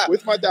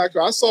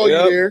 I saw you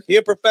there.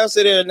 You're a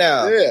professor there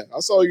now. Yeah, I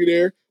saw you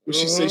there. When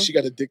she said she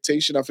got a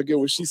dictation, I forget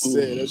what she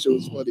said. That shit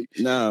was funny.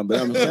 Nah,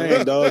 but I'm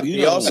saying, dog.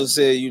 You also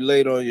said you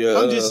laid on your.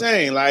 I'm just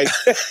saying, like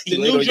the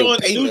new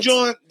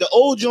joint, the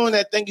old joint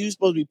that think you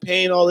supposed to be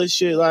paying all this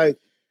shit. Like,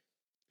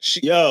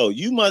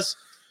 you must.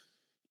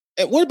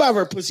 And what about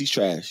her pussy's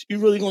trash? You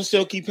really gonna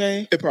still keep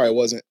paying? It probably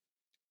wasn't.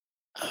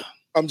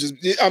 I'm just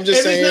saying. It's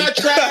not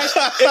trash.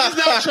 It's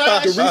not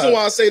trash. The reason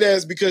why I say that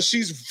is because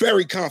she's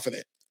very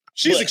confident.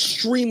 She's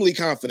extremely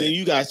confident. Then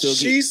you guys still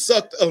she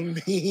sucked a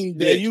mean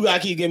dick. Then you gotta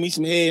keep giving me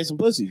some head and some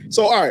pussy.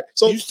 So all right.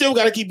 So you still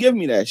gotta keep giving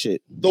me that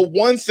shit. The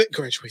one thing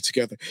graduate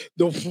together.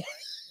 The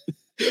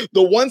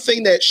one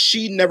thing that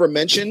she never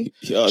mentioned,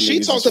 she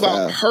talked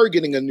about her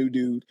getting a new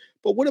dude.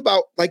 But what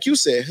about, like you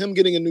said, him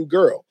getting a new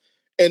girl?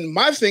 And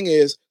my thing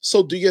is,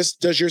 so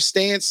does your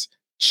stance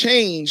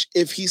change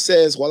if he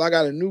says, well, I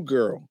got a new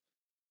girl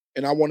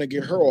and I want to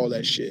get her all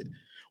that shit?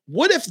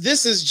 What if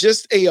this is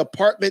just a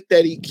apartment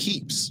that he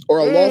keeps or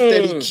a loft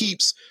that he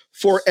keeps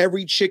for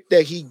every chick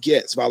that he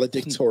gets,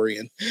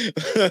 valedictorian,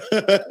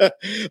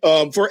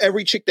 for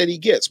every chick that he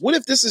gets? What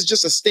if this is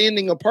just a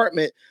standing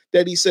apartment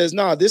that he says,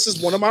 nah, this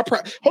is one of my,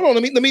 hold on,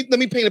 let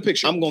me paint a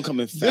picture. I'm going to come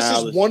in foul.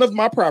 This is one of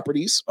my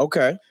properties.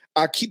 Okay.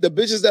 I keep the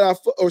bitches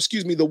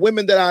that the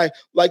women that I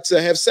like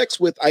to have sex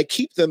with, I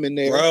keep them in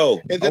there. Bro.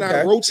 And then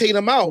I rotate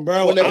them out.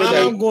 Bro,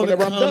 I'm going to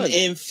come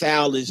in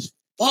foul as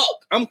fuck.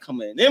 I'm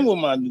coming in with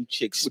my new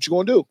chicks. What you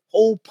gonna do?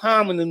 Whole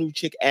palm in the new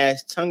chick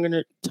ass, tonguing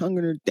her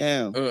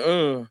down.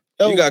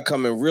 You got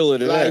coming realer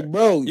than that,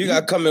 bro. You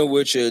got coming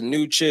with your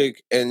new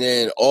chick, and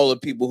then all the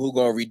people who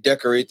gonna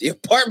redecorate the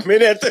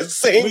apartment at the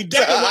same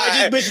time.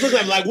 Why this bitch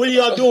look like, what are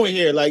y'all doing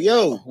here? Like,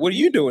 yo, what are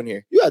you doing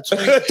here? You got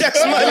 20.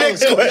 That's my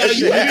next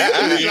question.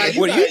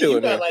 What are you doing?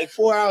 You got like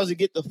 4 hours to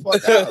get the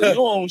fuck out. You don't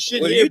own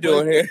shit. What are you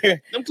doing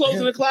here? Them clothes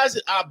in the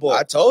closet, I bought.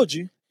 I told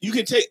you. You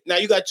can take, now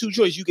you got two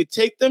choices. You can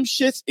take them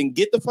shits and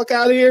get the fuck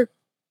out of here,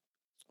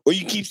 or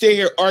you keep staying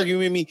here arguing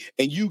with me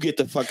and you get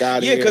the fuck out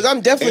of here. Yeah, because I'm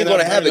definitely going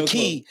to have a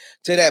key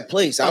to that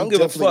place. I don't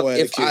give a fuck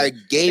if I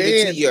gave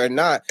it to you or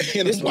not.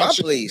 It's my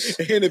place.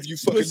 And if you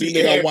fucking be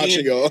there, I'm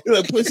watching y'all.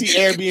 Like pussy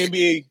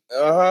Airbnb.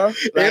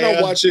 And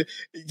I'm watching.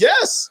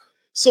 Yes.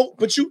 So,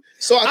 but you,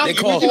 so I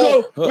think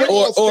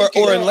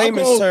or in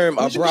layman's term,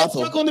 a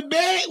brothel. Fuck on the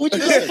bed? Would you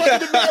go fuck on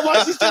the bed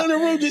while she's still in the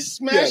room? Just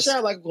smash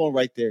out like I'm going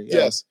right there. Yeah.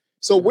 Yes.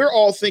 So we're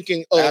all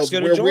thinking of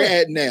where we're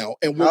at now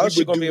and what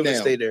we would do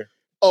now. Stay there?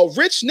 A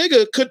rich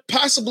nigga could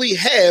possibly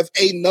have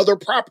another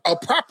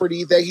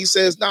property that he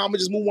says, nah, I'm gonna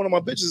just move one of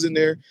my bitches in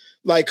there,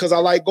 like, cause I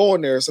like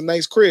going there. It's a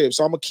nice crib,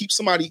 so I'm gonna keep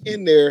somebody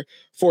in there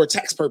for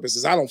tax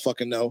purposes. I don't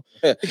fucking know.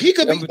 He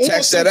could be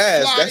tax that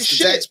ass. That's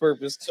the tax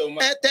purpose. So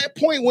at that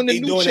point, when the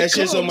new doing chick that shit,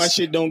 comes, so my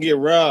shit don't get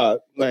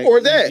robbed, like, or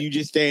that you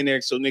just staying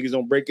there so niggas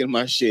don't break in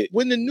my shit.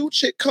 When the new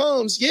chick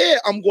comes, yeah,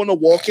 I'm gonna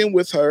walk in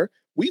with her.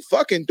 We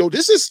fucking though.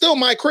 This is still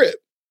my crib.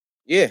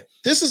 Yeah,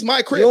 this is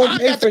my crib. I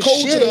got the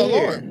code to the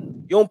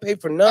alarm. You don't pay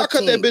for nothing. I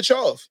cut that bitch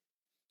off.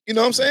 You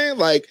know what I'm saying?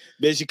 Like,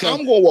 bitch,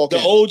 I'm gonna walk.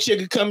 The old chick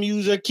could come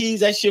use her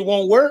keys. That shit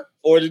won't work.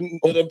 Or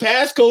the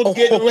passcode to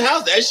get in the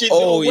house. That shit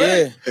don't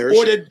work.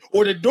 Yeah.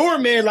 Or the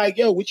doorman, like,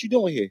 yo, what you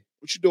doing here?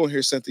 What you doing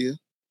here, Cynthia?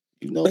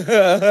 You know. Hey,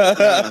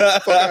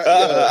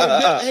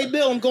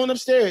 Bill, I'm going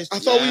upstairs. I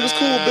thought we was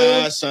cool,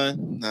 Bill.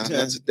 Son. Not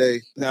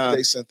today. Not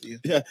today, Cynthia.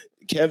 Yeah.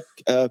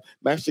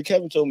 Master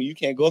Kevin told me you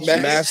can't go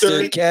upstairs.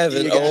 Master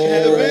Kevin.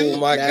 Oh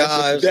my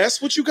God. That's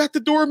what you got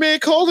the doorman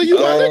calling you,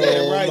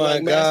 nigga. Right,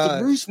 like Master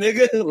Bruce,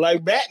 nigga.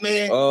 Like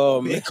Batman.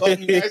 Oh man. Call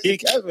me Master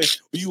Kevin.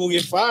 You gonna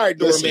get fired,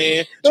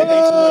 doorman.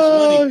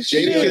 Jada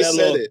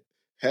said it.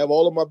 Have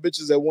all of my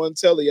bitches at one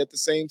telly at the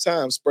same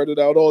time. Spread it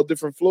out all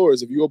different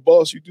floors. If you're a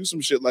boss, you do some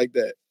shit like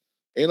that.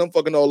 Ain't I'm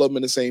fucking all of them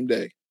in the same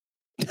day.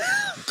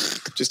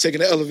 Just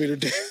taking the elevator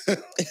down.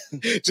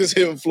 Just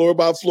hitting floor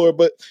by floor.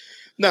 But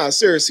nah,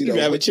 seriously though.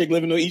 You have a chick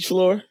living on each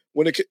floor?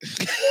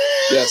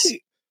 Yes.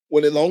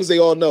 As long as they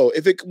all know.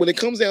 When it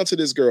comes down to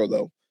this girl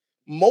though,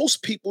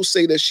 most people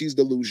say that she's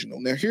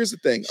delusional. Now here's the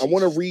thing. I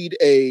want to read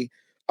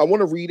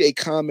a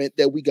comment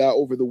that we got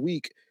over the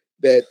week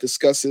that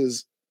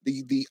discusses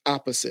the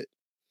opposite.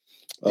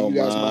 Oh you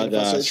guys mind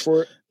if I search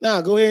for it? Nah,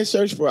 go ahead and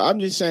search for it. I'm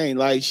just saying,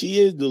 like, she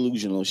is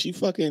delusional. She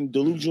fucking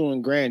delusional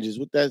and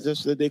grandeur. That's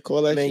what they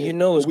call that. Man, shit. You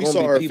know it's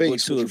gonna be people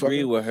to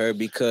agree with her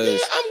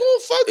because I'm gonna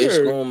fuck her. It's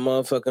gonna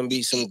motherfucking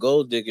be some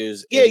gold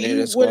diggers. Yeah,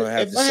 that's gonna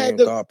have the same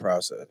thought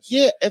process.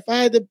 Yeah, if I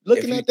had to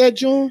at that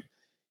joint,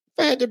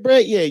 if I had the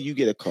bread, yeah, you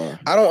get a car.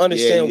 I don't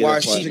understand why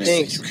she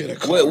thinks.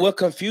 What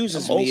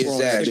confuses me is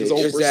that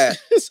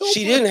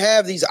she didn't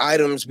have these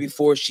items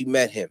before she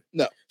met him.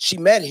 No, she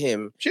met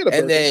him,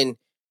 and then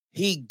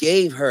he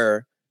gave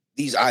her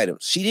these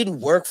items. She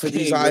didn't work for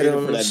these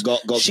items.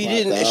 She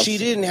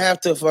didn't have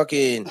to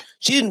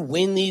she didn't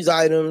win these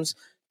items.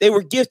 They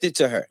were gifted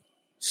to her.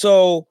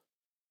 So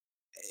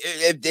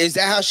is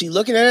that how she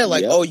looking at it?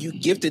 Like, oh, you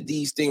gifted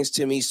these things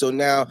to me, so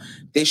now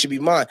they should be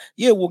mine.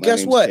 Yeah, well,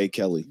 guess what? Hey,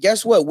 Kelly.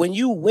 Guess what? When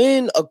you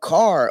win a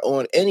car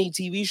on any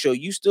TV show,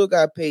 you still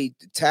got to pay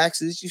the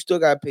taxes. You still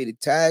got to pay the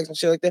tags and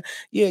shit like that.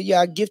 Yeah,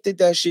 I gifted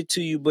that shit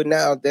to you, but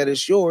now that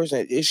it's yours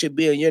and it should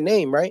be in your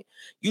name, right?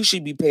 You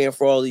should be paying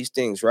for all these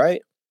things,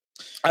 right?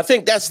 I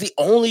think that's the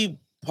only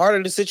part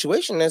of the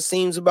situation that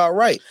seems about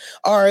right.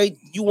 All right,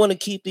 you want to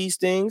keep these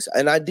things,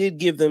 and I did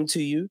give them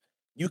to you.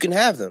 You can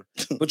have them,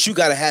 but you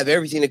got to have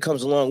everything that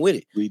comes along with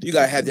it. You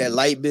got to have that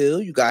light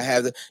bill. You got to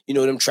have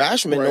them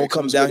trash men don't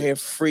come down here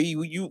free.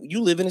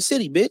 You live in a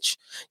city, bitch.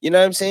 You know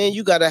what I'm saying?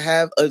 You got to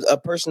have a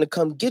person to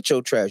come get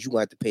your trash. You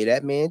got to pay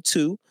that man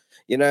too.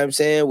 You know what I'm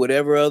saying?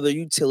 Whatever other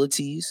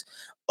utilities.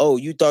 Oh,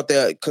 you thought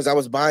that because I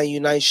was buying you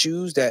nice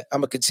shoes that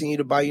I'm going to continue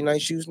to buy you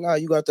nice shoes? Nah,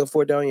 you got to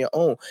afford that on your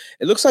own.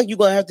 It looks like you're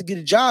going to have to get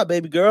a job,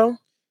 baby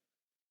girl.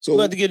 So you're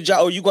going to have to get a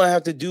job, or you're going to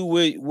have to do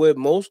what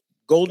most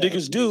gold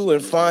diggers do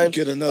and find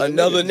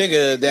another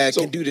nigga that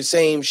can do the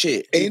same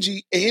shit.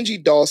 Angie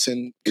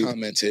Dawson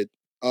commented,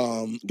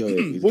 well,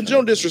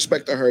 no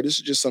disrespect to her. This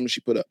is just something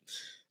she put up.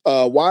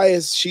 Why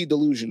is she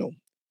delusional?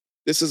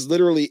 This is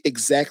literally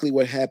exactly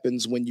what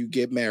happens when you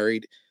get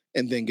married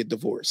and then get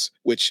divorced,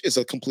 which is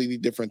a completely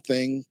different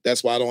thing.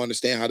 That's why I don't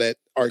understand how that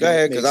argument. Go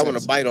ahead, because I want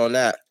to bite on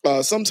that.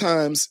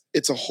 Sometimes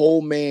it's a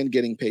whole man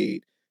getting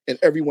paid, and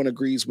everyone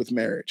agrees with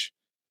marriage.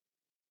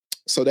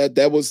 So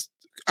that was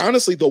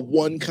honestly the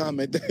one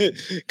comment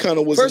that kind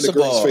of was in the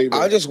girl's favor.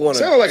 I just want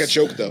to sounded like a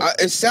joke though.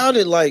 It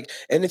sounded like,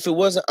 and if it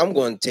wasn't, I'm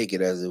going to take it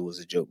as it was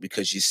a joke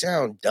because you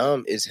sound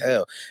dumb as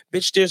hell,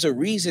 bitch. There's a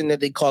reason that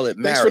they call it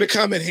marriage. Thanks for the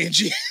comment,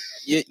 Angie.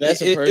 It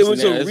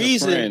was a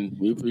reason.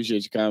 We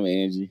appreciate your comment,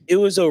 Angie. It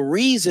was a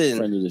reason.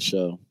 Friend of the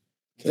show.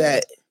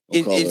 That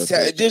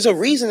there's a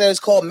reason that it's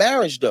called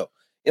marriage, though.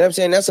 You know what I'm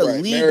saying? That's a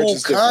legal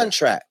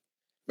contract.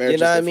 You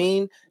know what I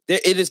mean?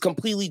 It is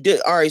completely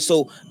different. All right,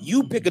 so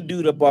you pick a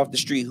dude up off the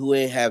street who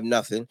ain't have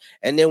nothing,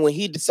 and then when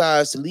he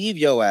decides to leave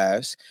your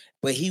ass,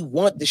 but he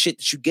want the shit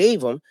that you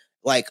gave him,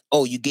 like,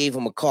 oh, you gave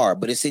him a car,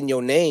 but it's in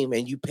your name,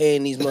 and you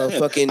paying these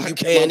motherfucking,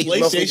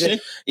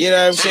 you know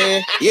what I'm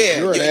saying? Yeah,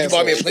 you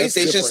bought me a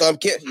PlayStation, so I'm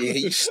kidding. Yeah,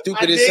 you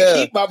stupid as hell. I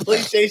did keep my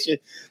PlayStation.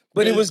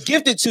 But it was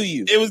gifted to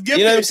you. It was gifted.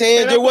 You know what I'm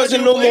saying? There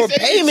wasn't no more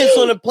payments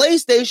on the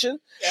PlayStation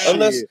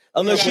unless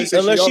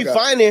she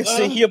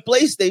financing your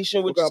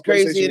PlayStation, which is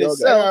crazy in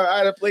itself. I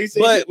had a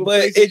PlayStation,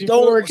 but it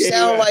don't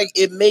sound like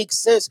it makes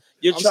sense.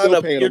 You're trying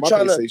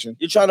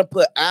to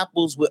put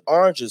apples with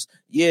oranges.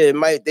 Yeah,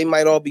 they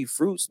might all be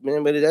fruits,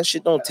 man, but that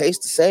shit don't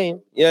taste the same.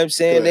 You know what I'm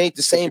saying? It ain't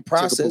the same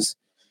process.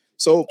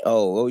 So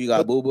you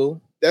got boo boo.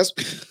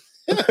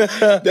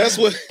 That's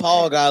what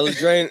Paul got to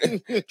drain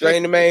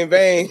the main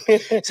vein.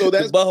 So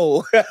that's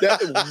bowl.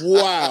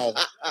 Wow,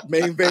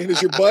 main vein is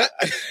your butt.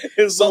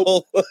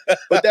 So,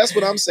 but that's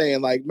what I'm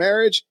saying. Like,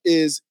 marriage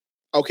is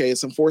okay.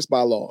 It's enforced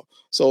by law.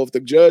 So if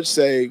the judge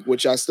say,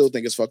 which I still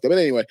think is fucked up, but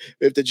anyway,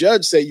 if the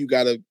judge say you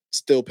gotta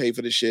still pay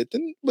for the shit,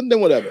 then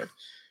whatever.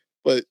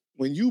 But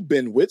when you've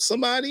been with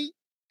somebody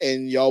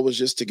and y'all was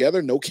just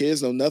together, no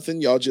kids, no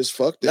nothing, y'all just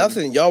fucked.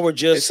 Nothing. Y'all were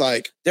just, it's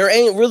like, there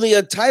ain't really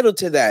a title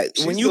to that.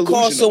 When you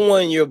call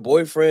someone your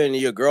boyfriend or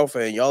your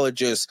girlfriend, y'all are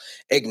just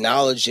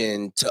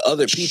acknowledging to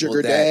other people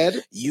sugar that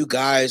dad. You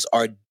guys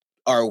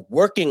are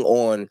working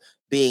on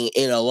being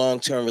in a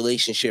long-term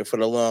relationship for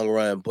the long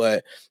run.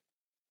 But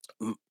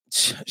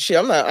shit,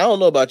 I don't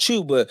know about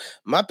you, but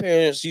my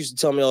parents used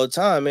to tell me all the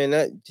time,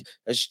 man,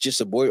 that's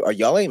just a boy. Or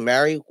y'all ain't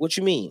married. What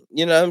you mean?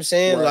 You know what I'm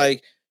saying? Right.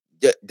 Like,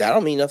 that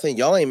don't mean nothing.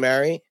 Y'all ain't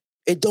married.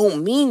 It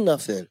don't mean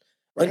nothing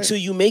until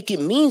you make it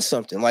mean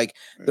something. Like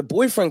the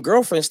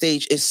boyfriend-girlfriend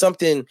stage is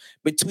something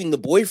between the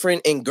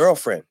boyfriend and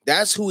girlfriend.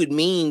 That's who it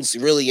means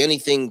really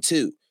anything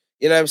to.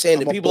 You know what I'm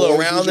saying? The people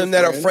around them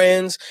that are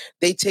friends,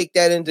 they take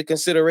that into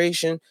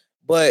consideration.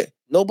 But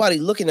nobody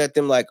looking at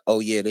them like,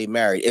 oh yeah, they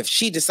married. If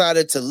she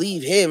decided to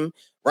leave him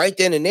right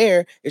then and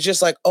there, it's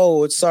just like,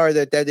 oh, it's sorry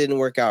that didn't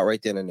work out right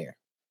then and there.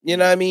 You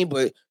know what I mean?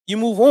 But you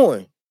move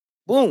on.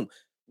 Boom.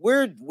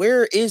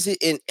 Where is it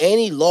in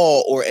any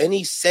law or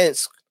any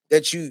sense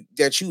that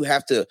you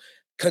have to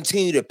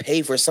continue to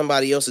pay for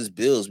somebody else's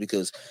bills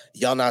because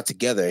y'all not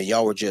together and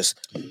y'all were just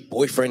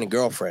boyfriend and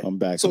girlfriend? I'm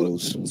back. So you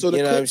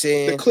know what I'm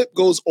saying? The clip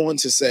goes on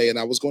to say, and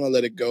I was going to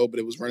let it go, but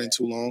it was running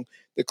too long.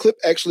 The clip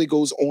actually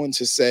goes on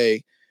to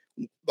say,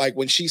 like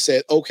when she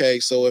said, okay,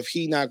 so if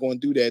he not going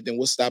to do that, then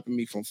what's stopping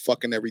me from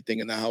fucking everything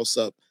in the house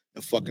up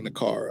and fucking the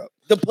car up?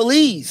 The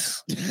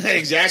police.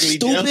 Exactly.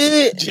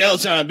 Stupid. Jail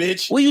time,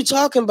 bitch. What are you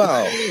talking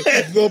about?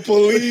 The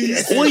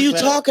police. What are you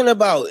talking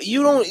about?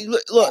 You don't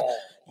look.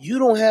 You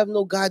don't have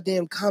no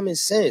goddamn common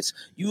sense.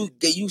 You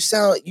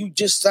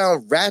just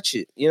sound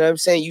ratchet. You know what I'm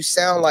saying? You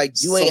sound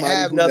like you ain't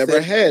have nothing.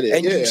 Never had it,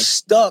 and you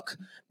stuck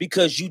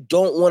because you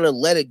don't want to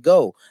let it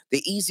go.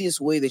 The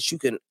easiest way that you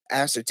can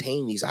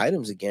ascertain these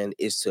items again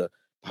is to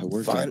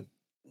find.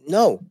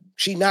 No,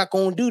 she not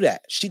gonna do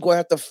that. She gonna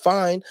have to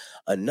find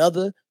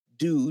another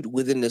dude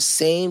within the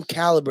same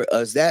caliber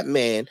as that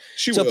man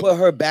to put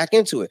her back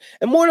into it.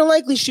 And more than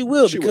likely she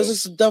will because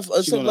it's enough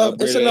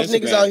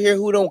niggas out here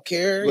who don't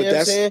care. But you know what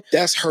I'm saying?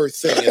 That's her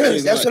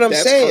thing. That's what I'm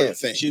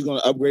saying. She's gonna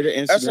upgrade her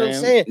Instagram. That's what I'm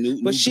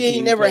saying. But she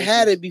ain't never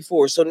had it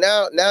before. So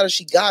now that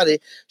she got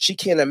it, she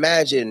can't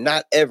imagine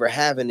not ever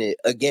having it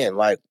again.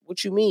 Like,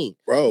 what you mean?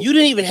 Bro. You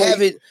didn't even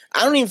have it.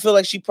 I don't even feel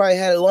like she probably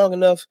had it long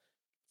enough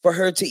for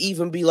her to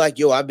even be like,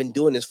 yo, I've been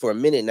doing this for a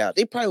minute now.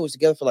 They probably was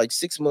together for like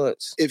 6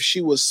 months. If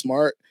she was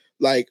smart,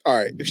 like, all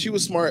right, if she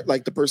was smart,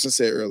 like the person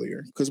said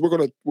earlier, because we're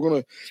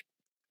gonna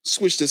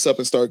switch this up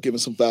and start giving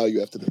some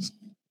value after this.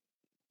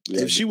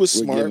 Yeah, if she was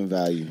smart,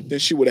 then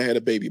she would have had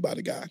a baby by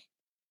the guy.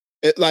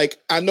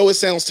 I know it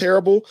sounds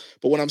terrible,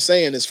 but what I'm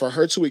saying is for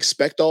her to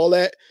expect all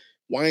that,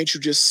 why ain't you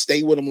just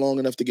stay with him long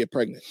enough to get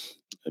pregnant?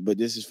 But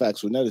this is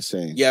facts. We're not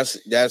saying. Yes,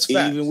 that's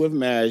facts. Even with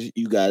marriage,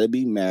 you got to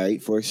be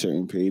married for a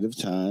certain period of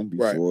time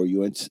before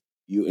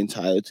you're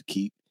entitled to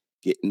keep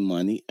getting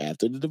money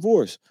after the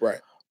divorce,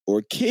 right?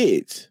 Or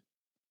kids,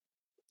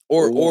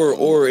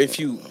 or if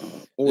you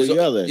or the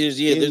other. There's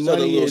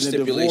other little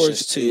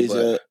stipulations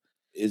too.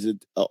 Is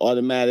it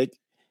automatic,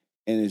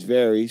 and it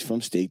varies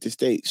from state to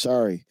state.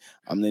 Sorry,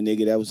 I'm the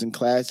nigga that was in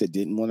class that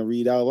didn't want to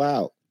read out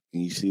loud,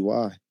 and you see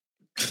why.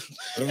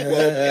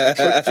 Well,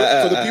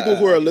 for the people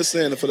who are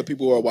listening and for the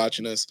people who are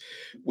watching us,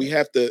 we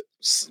have to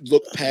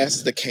look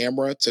past the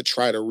camera to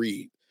try to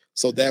read.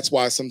 So that's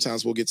why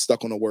sometimes we'll get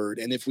stuck on a word.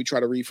 And if we try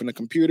to read from the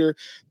computer,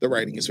 the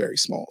writing is very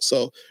small.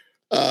 So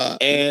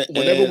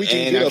whenever we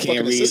can get a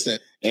fucking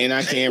assistant. And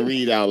I can't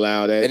read out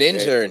loud. An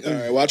intern. All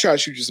right, well, I'll try to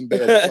shoot you some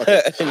better.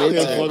 An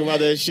intern. Talk about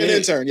that shit. An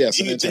intern, yes.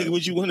 You can think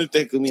what you want to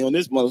think of me on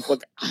this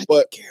motherfucker. I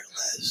care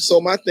less. So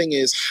my thing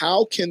is,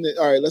 how can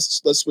all right,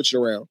 let's switch it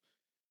around.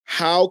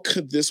 How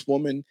could this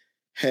woman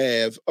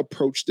have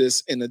approached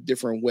this in a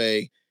different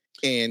way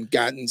and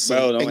gotten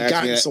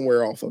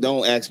somewhere off of it?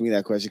 Don't ask me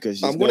that question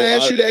because I'm going to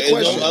ask you that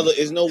question.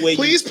 There's no way.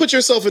 Please put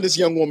yourself in this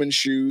young woman's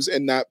shoes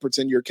and not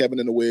pretend you're Kevin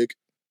in a wig,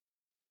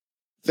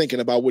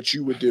 thinking about what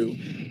you would do.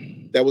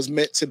 That was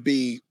meant to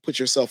be. Put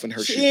yourself in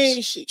her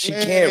shoes. She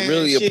can't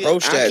really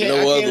approach that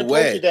no other way.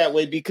 Approach it that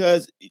way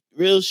because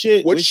real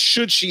shit. What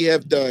should she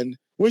have done?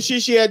 What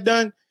should she have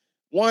done?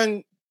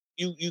 One.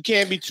 You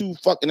can't be too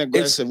fucking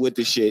aggressive with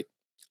the shit.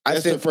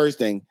 That's the first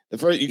thing.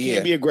 You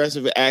can't be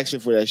aggressive and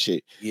action for that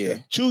shit. Yeah.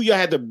 2, you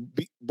had to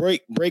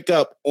break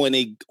up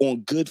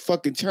on good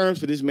fucking terms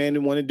for this man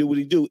to want to do what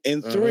he do.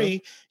 And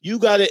 3, you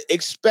gotta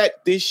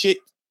expect this shit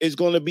is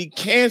gonna be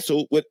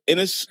canceled in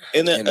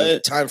a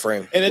time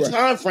frame. In a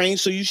time frame,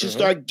 so you should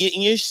start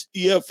getting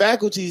your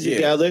faculties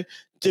together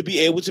to be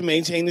able to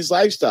maintain this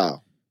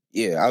lifestyle.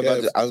 Yeah, I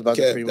was about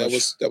to pretty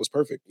much. That was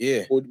perfect.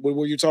 Yeah. What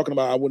were you talking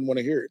about? I wouldn't want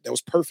to hear it. That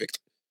was perfect.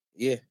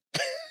 Yeah.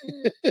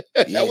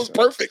 That was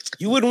perfect.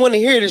 You wouldn't want to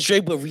hear it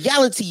straight, but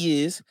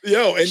reality is,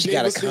 and she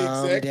gotta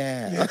calm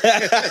down.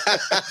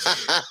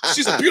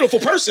 She's a beautiful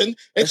person,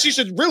 and she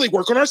should really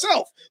work on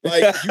herself.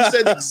 Like you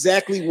said,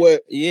 exactly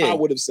what I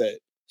would have said.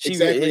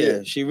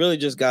 She really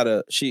just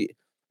gotta.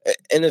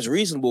 And it's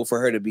reasonable for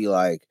her to be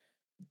like,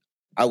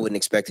 I wouldn't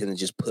expect him to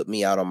just put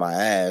me out on my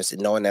ass,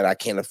 and knowing that I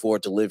can't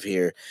afford to live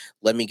here.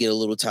 Let me get a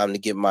little time to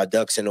get my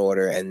ducks in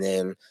order, and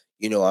then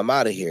I'm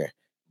out of here.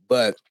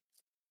 But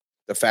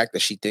the fact that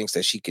she thinks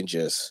that she can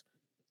just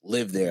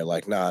live there,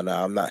 like, nah,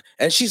 I'm not.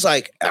 And she's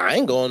like, I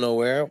ain't going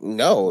nowhere.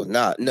 No, I'm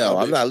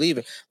not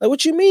leaving. Like,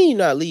 what you mean you're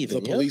not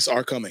leaving? The police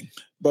are coming.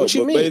 What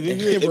you mean?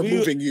 If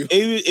removing you.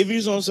 If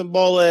he's on some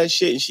ball ass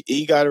shit and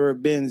he got her a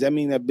Benz, that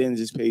means that Benz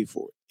is paid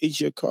for.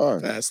 It's your car.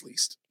 That's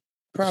leased.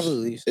 Probably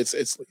leased. It's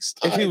leased.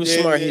 If he was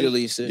smart, he'd have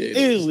leased it. It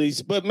is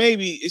leased, but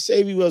maybe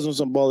say if he was on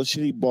some ball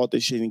shit, he bought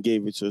the shit and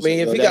gave it to us. I mean,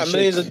 if he got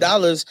millions of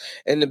dollars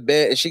in the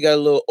Benz, and she got a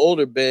little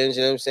older Benz,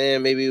 you know what I'm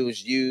saying? Maybe it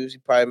was used. He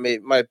probably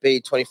might have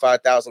paid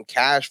 $25,000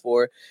 cash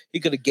for it. He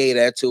could have gave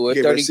that to her.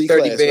 30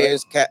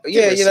 Benz. Right?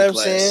 Yeah, you know what I'm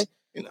saying?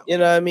 You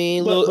know what I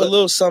mean? A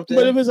little something.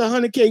 But if it's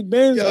 $100K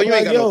Benz, I'm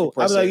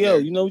like, yo,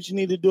 you know what you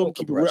need to do? I'm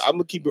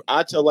gonna keep it.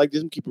 I tell like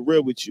this, I'm gonna keep it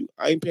real with you.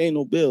 I ain't paying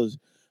no bills,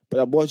 but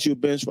I bought you a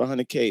Benz for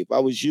 $100K. If I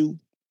was you,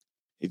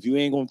 if you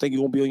ain't gonna think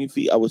you're gonna be on your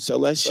feet, I would sell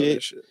that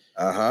shit.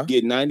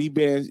 Get 90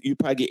 bands. You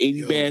probably get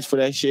 80 bands for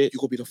that shit. You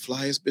gonna be the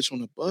flyest bitch on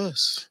the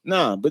bus.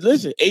 Nah, but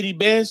listen, 80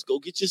 bands. Go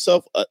get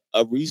yourself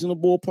a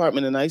reasonable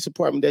apartment, a nice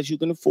apartment that you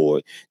can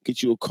afford.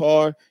 Get you a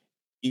car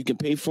you can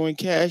pay for in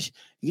cash.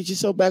 Get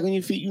yourself back on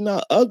your feet. You're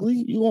not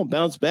ugly. You won't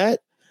bounce back.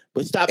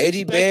 But stop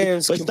 80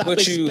 bands can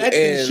put you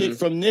in shit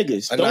from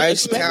niggas. A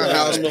nice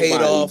townhouse paid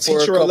off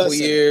for a couple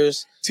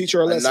years. Teach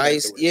her a lesson.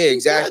 Nice,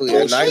 exactly.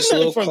 A nice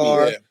little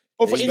car.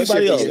 Or for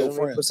anybody else.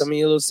 Put some in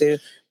your little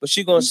savings. But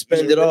she gonna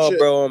spend it all,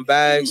 bro, on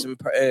bags and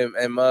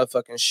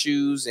motherfucking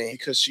shoes and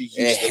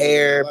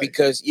hair.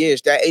 Because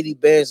that 80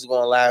 bands is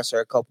gonna last her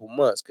a couple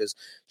months because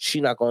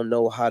she not gonna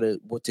know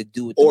what to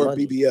do with the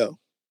money. BBL.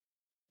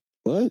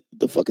 What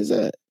the fuck is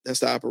that?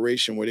 That's the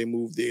operation where they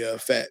move the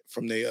fat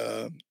from their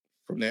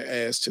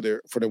ass to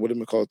their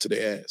to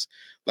their ass.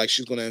 Like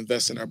she's gonna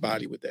invest in her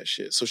body with that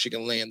shit so she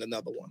can land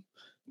another one.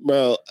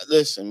 Bro,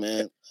 listen,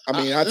 man.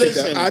 I mean, I think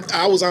that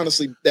I was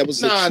honestly that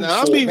was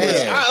I'll be real.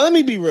 Let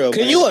me be real.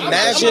 Can you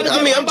imagine?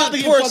 I'm about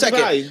to for a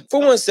second. For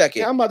 1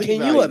 second,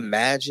 can you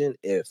imagine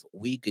if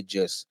we could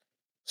just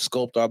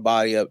sculpt our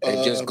body up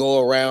and just go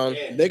around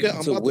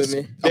to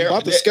women? I'm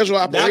about to schedule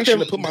an operation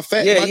to put my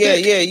fat in my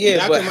dick.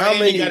 Yeah. But how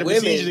many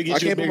women? I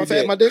can't put my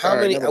fat in my dick. How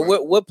many?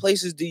 What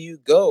places do you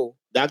go?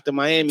 Dr.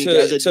 Miami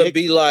to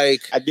be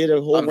like, I did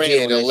a whole I'm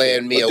here to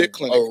land me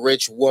a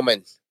rich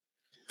woman.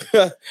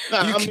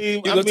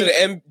 You go to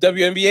the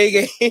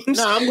WNBA games.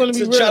 I'm going to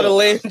be real. Try to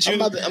land you.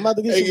 I'm about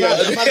to get some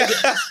value.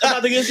 I'm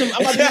about to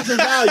get some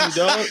value,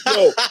 dog.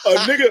 Yo, a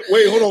nigga.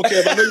 Wait, hold on,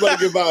 Kev. I know you about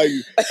to get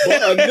value, but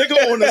a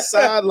nigga on the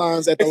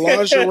sidelines at the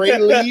lingerie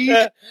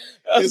league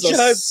is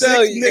a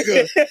sick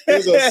nigga.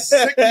 Is a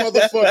sick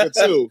motherfucker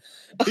too.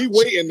 He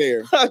waiting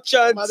there. I'm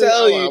trying to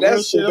tell you,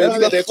 that's shit. You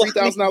got that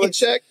 $3,000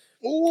 check.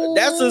 Ooh,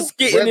 that's a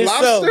skit in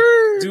itself.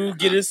 Dude,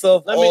 get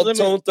himself all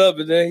toned up,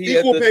 and then he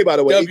equal pay. By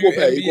the way, equal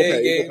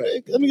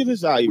pay. Let me get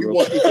this value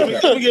real quick.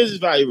 Let me get this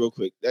value real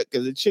quick.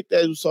 Because the chick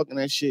that was talking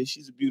that shit,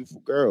 she's a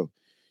beautiful girl.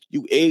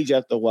 You age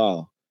after a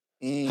while.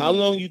 How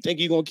long you think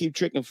you're gonna keep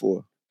tricking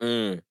for?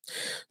 You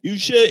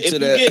should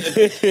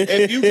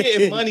if you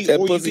getting money or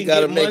you can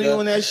get money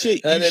on that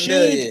shit. You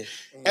should.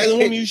 As a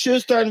woman, you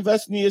should start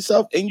investing in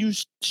yourself, and you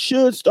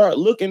should start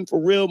looking for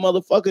real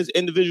motherfuckers,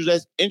 individuals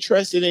that's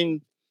interested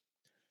in.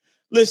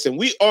 Listen,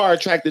 we are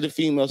attracted to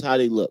females how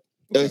they look.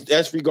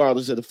 That's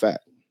regardless of the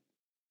fact.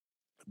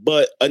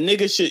 But a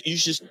nigga should,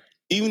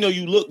 even though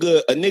you look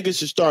good, a nigga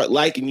should start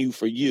liking you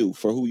for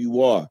who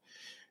you are.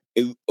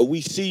 If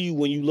we see you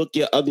when you look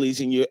your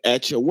uglies and you're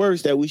at your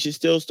worst, that we should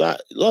still start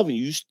loving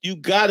you. You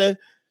gotta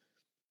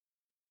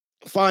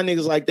find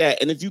niggas like that.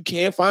 And if you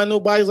can't find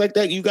nobody like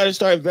that, you gotta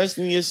start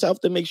investing in yourself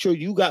to make sure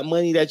you got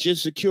money that you're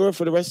secure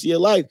for the rest of your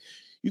life.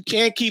 You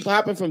can't keep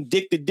hopping from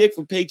dick to dick,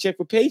 from paycheck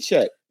for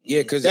paycheck.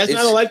 Yeah, because that's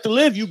not a life to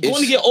live. You're going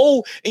to get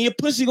old and your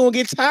pussy going to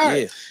get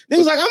tired. Yeah.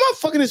 Niggas like, I'm not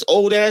fucking this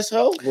old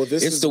asshole. Well,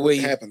 this is the way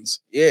it happens.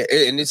 Yeah,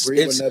 and it's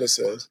Netta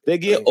says. They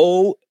get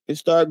old and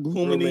start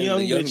grooming the young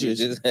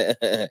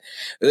bitches.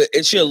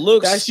 It's your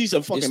looks. That she's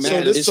a fucking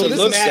madam. This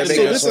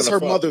is her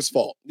mother's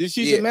fault.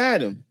 She's a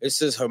madam.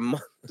 This is her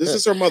mother. This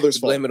is her mother's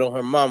fault. Blame it on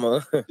her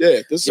mama. Yeah,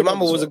 your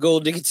mama was a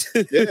gold digger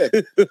too.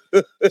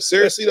 Yeah.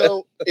 Seriously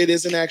though, it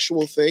is an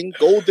actual thing.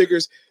 Gold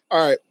diggers.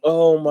 All right.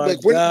 Oh my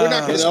God. We're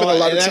not going to spend a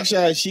lot of time.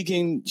 Actually,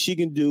 she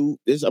can do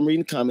this. I'm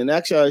reading the comment.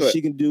 Actually,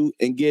 she can do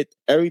and get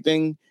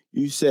everything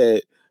you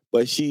said,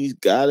 but she's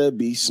got to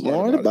be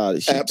smart about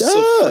it. She does.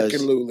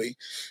 Absolutely.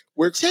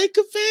 Take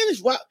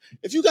advantage. Why?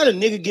 If you got a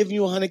nigga giving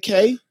you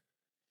 $100K,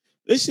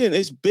 listen,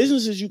 it's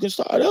businesses you can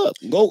start up.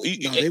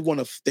 They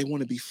want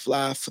to be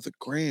fly for the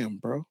gram,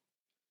 bro.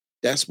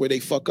 That's where they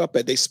fuck up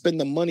at. They spend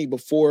the money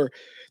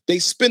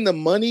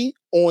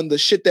on the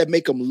shit that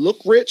make them look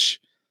rich.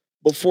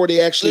 Before they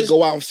actually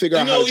go out and figure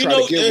out how to try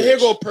to get rich. Here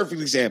go a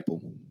perfect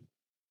example.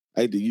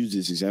 I hate to use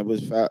this example.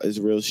 It's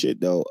real shit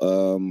though.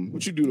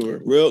 What you do to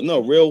her?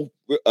 Real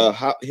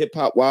hip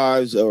hop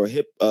wives or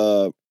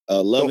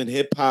loving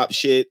hip hop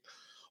shit.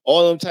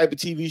 All them type of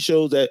TV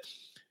shows that,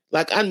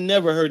 like, I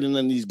never heard of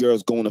none of these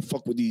girls going to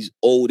fuck with these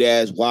old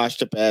ass,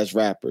 washed up ass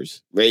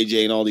rappers, Ray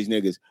J and all these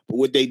niggas. But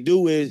what they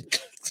do is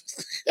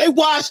they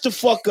wash the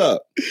fuck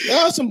up. There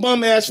are some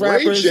bum ass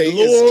rappers. Ray J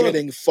is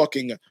getting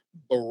fucking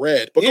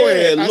bread. But go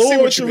ahead.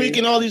 Lord Tariq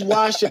and all these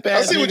washed up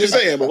ass niggas. I see what you're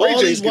saying, but Ray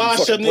all these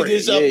washed up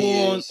niggas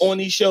up on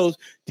these shows.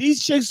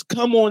 These chicks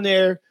come on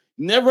there,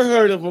 never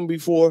heard of them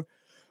before,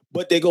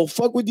 but they go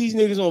fuck with these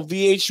niggas on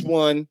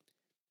VH1,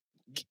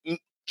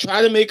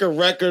 try to make a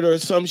record or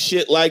some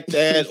shit like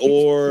that,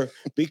 or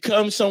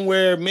become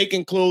somewhere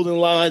making clothing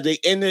lines. They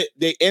end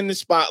the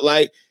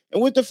spotlight,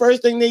 and what the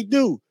first thing they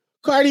do?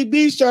 Cardi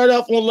B started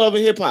off on Love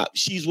and Hip Hop.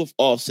 She's with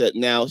Offset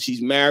now.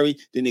 She's married.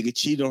 The nigga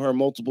cheated on her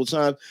multiple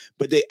times,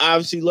 but they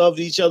obviously loved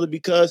each other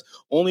because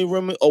only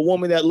a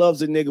woman that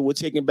loves a nigga will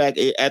take him back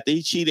after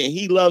he cheated, and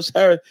he loves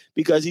her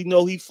because he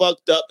know he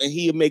fucked up and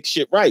he'll make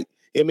shit right.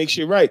 He'll make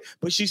shit right.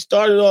 But she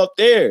started off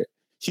there.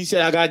 She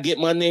said, I gotta get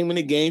my name in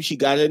the game. She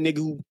got a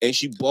nigga and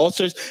she bossed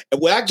her. And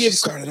what I give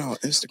started out on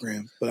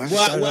Instagram, but I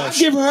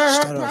give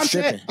her props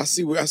at. I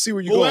see where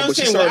you're going. But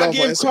she started off on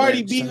Instagram. I give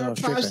Cardi B her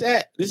props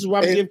at. This is why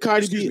I give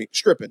Cardi B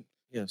stripping.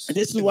 Yes.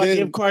 This is why I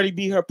give Cardi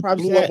B her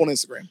props blew at. Up on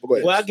Instagram. Go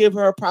ahead. What I give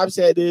her props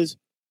at is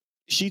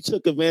she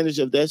took advantage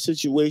of that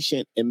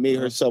situation and made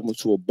herself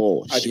into a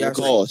boss. She got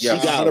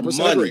 100%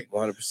 money.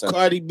 100%.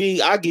 Cardi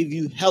B, I give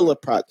you hella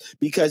props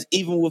because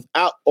even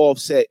without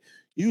Offset,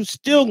 you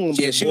still gonna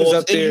be she was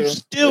up there. And you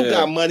still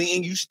got money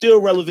and you still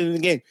relevant in the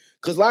game.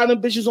 Because a lot of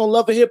them bitches on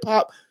Love and Hip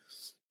Hop,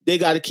 they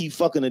got to keep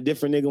fucking a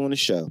different nigga on the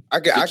show. I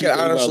can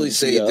honestly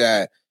say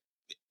that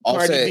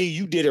Cardi B,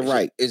 you did it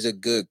right. Is a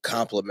good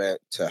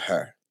compliment to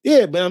her.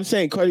 Yeah, but I'm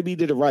saying Cardi B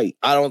did it right.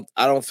 I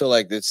don't feel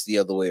like it's the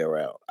other way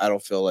around. I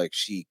don't feel like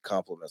she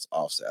compliments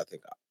Offset. I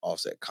think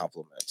Offset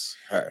compliments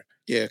her.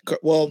 Yeah,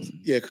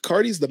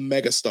 Cardi's the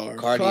megastar.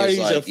 Cardi's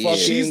like,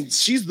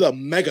 she's the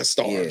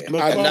megastar. Yeah.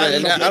 I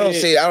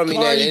don't mean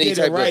that in any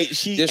type of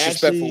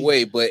disrespectful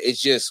way, but it's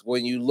just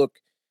when you look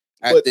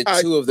at the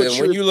two of them.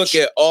 When you look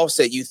at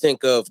Offset, you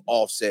think of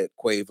Offset,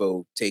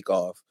 Quavo,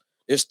 Takeoff.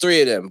 There's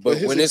three of them. But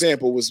his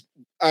example was,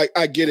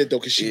 I get it though,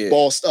 because she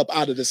bossed up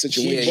out of the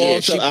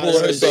situation. She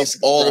pulled herself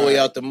all the way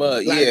out the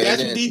mud. Like,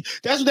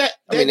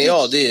 they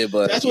all did,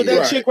 but that's what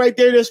that chick right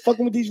there that's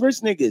fucking with these rich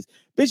niggas.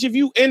 Bitch, if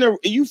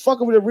you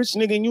fucking with a rich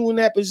nigga and you in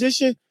that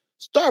position,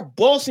 start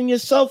bossing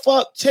yourself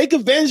up. Take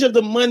advantage of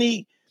the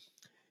money.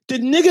 The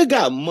nigga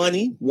got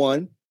money,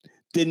 one.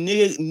 The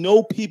nigga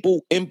know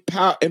people in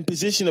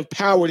position of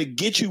power to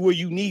get you where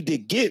you need to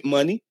get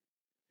money.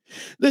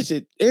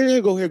 Listen,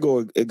 here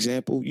go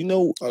example. You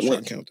know, I was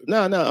trying to count it.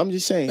 No, I'm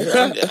just saying.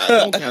 I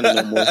don't count it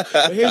no more.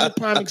 But here's a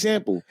prime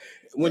example.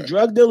 When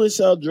drug dealers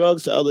sell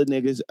drugs to other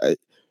niggas,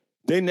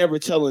 they never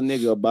tell a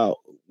nigga about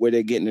where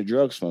they're getting the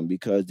drugs from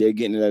because they're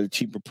getting it at a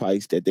cheaper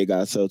price that they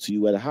gotta sell to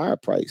you at a higher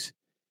price.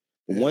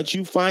 Once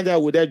you find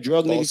out where that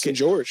drug nigga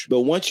George,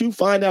 but once you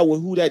find out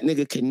who that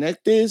nigga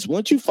connect is,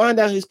 once you find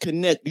out his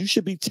connect, you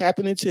should be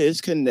tapping into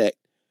his connect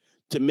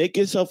to make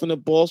yourself in a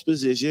boss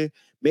position.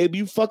 Maybe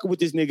you fucking with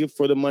this nigga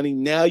for the money.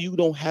 Now you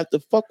don't have to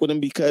fuck with him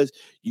because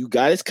you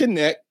got his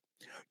connect.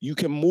 You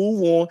can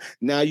move on.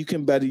 Now you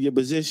can better your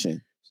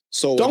position.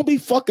 So don't be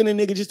fucking a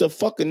nigga just to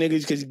fuck a nigga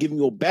because he's giving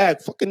you a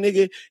bag. Fuck a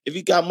nigga if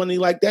he got money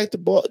like that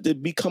to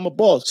become a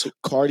boss. So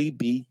Cardi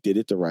B did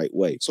it the right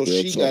way. So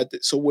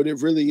so what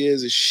it really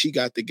is she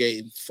got the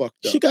game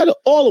fucked up. She got it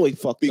all the way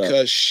fucked up.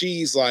 Because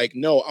she's like,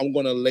 no, I'm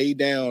going to lay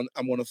down.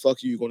 I'm going to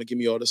fuck you. You're going to give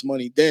me all this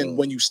money. Then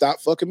when you stop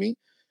fucking me,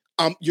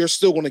 you're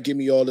still going to give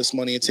me all this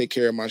money and take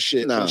care of my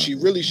shit. Nah. And she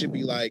really should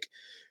be like,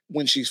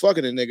 when she's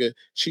fucking a nigga,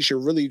 she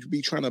should really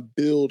be trying to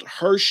build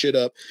her shit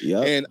up.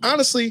 Yep. And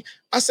honestly,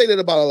 I say that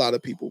about a lot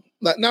of people.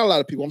 Not a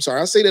lot of people. I'm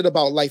sorry. I say that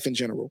about life in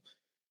general.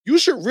 You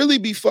should really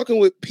be fucking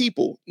with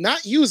people,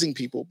 not using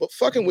people, but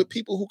fucking with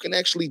people who can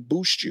actually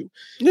boost you.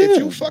 Yeah. If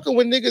you fucking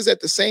with niggas at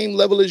the same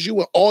level as you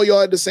and all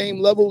y'all at the same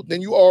level,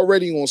 then you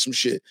already on some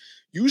shit.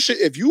 You should,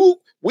 if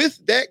you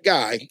with that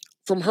guy,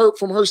 from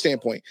her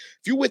standpoint,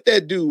 if you with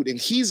that dude and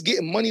he's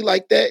getting money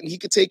like that and he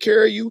could take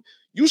care of you,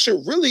 you should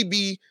really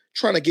be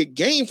trying to get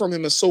game from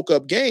him and soak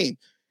up game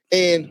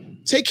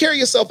and take care of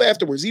yourself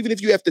afterwards, even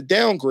if you have to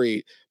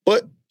downgrade.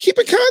 But keep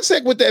in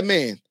contact with that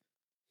man.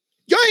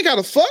 Y'all ain't got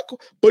to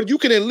fuck, but you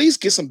can at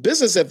least get some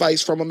business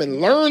advice from him and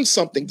learn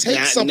something. Take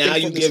something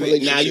from this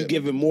relationship. Now you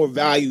giving more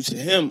value to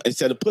him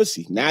instead of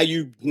pussy. Now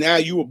you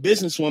a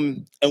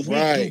businesswoman and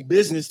we do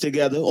business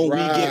together and we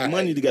get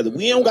money together.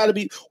 We don't got to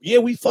be,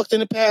 we fucked in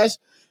the past.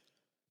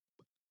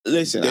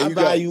 Listen, I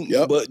value,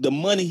 but the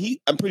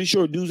money, I'm pretty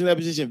sure dudes in that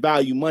position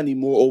value money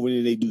more over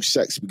than they do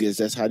sex because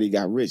that's how they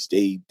got rich.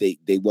 They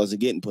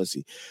wasn't getting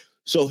pussy.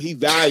 So he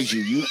values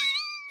you.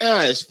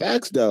 It's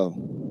facts though.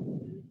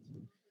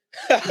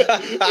 So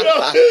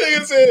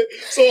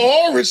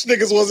all rich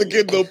niggas wasn't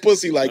getting no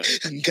pussy. Like,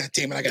 God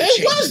damn it, I gotta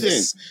change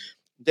this.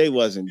 They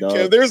wasn't, dog.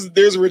 Yeah,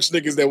 there's rich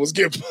niggas that was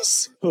getting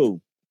pussy.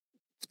 Who?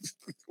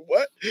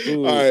 What?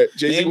 All right,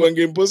 Jay-Z wasn't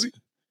getting pussy.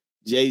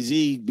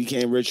 Jay-Z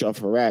became rich off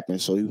of rapping,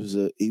 so he was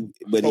a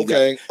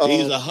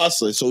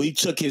hustler. So he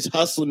took his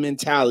hustler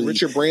mentality.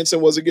 Richard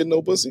Branson wasn't getting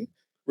no pussy.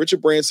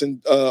 Richard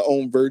Branson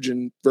owned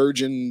Virgin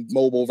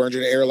Mobile,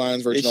 Virgin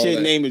Airlines, Virgin. His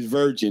shit name is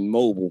Virgin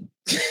Mobile.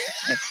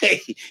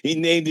 He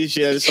named this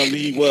shit as something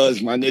he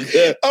was, my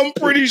nigga. I'm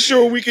pretty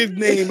sure we could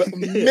name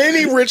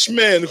many rich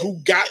men who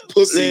got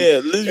pussy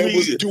and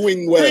was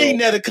doing well. Read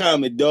that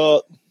comment,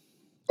 dog.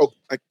 Oh,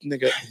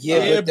 nigga.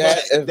 Yeah, but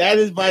that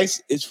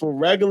advice is for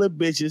regular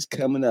bitches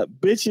coming up.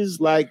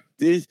 Bitches like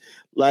this,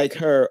 like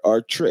her,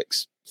 are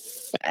tricks.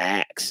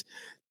 Facts.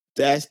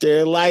 That's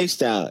their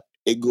lifestyle.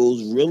 It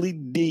goes really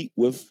deep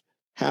with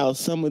how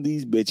some of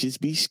these bitches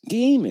be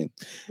scheming.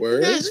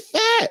 Word. That's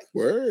fact.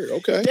 Word.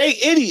 Okay. They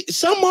idiots.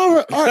 Some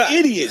are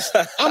idiots.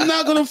 I'm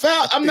not gonna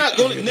foul. I'm not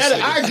gonna.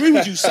 I agree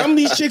with you. Some of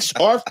these chicks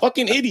are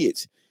fucking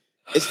idiots.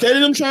 Instead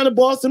of them trying to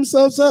boss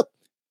themselves up,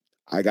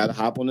 I gotta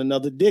hop on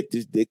another dick.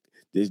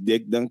 This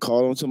dick done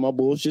called onto my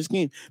bullshit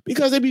scheme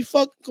because they be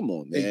fuck. Come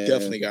on, man. They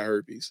definitely got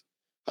herpes.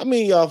 How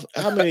many of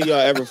y'all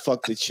ever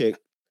fucked a chick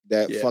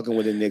that fucking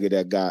with a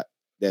nigga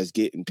that's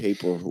getting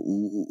paper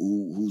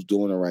who's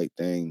doing the right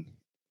thing,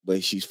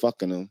 but she's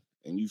fucking him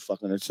and you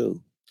fucking her too?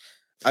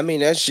 I mean,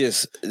 that's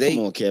just Come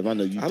on, Kev. I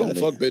know you. I don't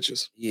fuck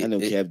bitches. Yeah, I know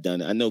Kev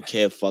done it. I know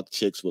Kev fucked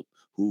chicks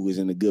who was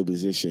in a good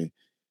position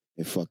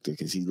and fucked her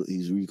because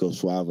he's Rico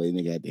Suave and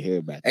nigga had the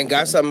hair back and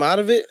got something out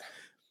of it.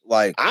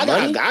 Like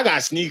I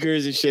got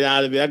sneakers and shit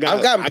out of it. I've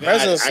gotten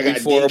presents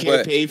before,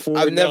 but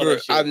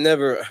I've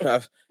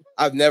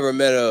never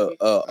met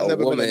a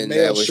woman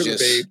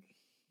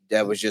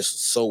that was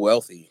just so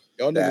wealthy.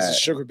 Y'all niggas is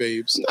sugar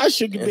babes. Not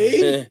sugar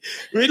babe.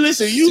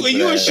 Listen, you a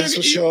sugar. That's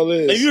what y'all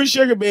is. If you're a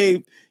sugar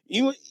babe,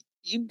 you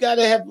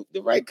gotta have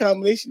the right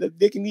combination of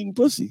dick and eating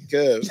pussy.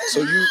 Kev,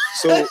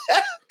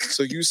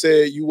 so you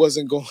said you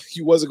wasn't gonna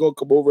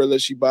come over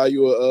unless she buy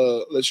you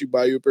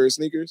a pair of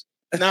sneakers.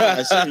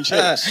 Nah, certain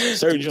chicks.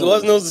 Certain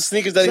wasn't those the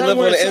sneakers that he left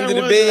on the end of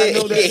the bed.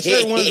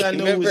 Certain ones I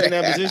know was in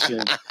that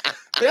position.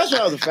 That's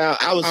what I was found.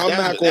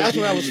 That's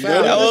what I was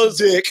found. That was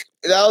dick.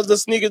 That was the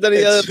sneakers that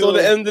he had on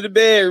the end of the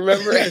bed.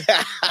 Remember?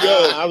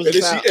 I was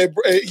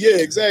yeah,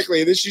 exactly.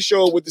 And then she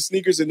showed up with the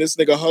sneakers and this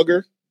nigga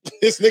hugger.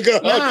 This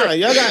nigga hugger.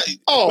 Y'all got.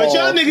 But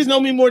y'all niggas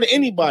know me more than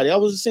anybody. I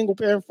was a single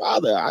parent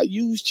father. I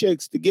used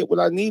chicks to get what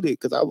I needed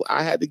because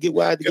I had to get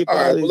what I had to get. All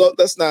right, well,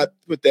 let's not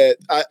put that.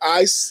 I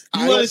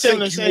don't think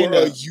what I'm you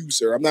were a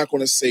user. I'm not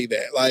going to say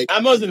that. Like I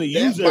wasn't a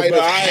user, but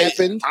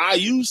I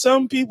used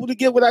some people to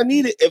get what I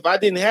needed. If I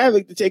didn't have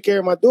it to take care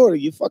of my daughter,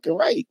 you're fucking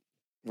right.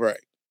 Right.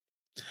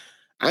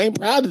 I ain't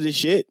proud of this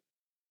shit.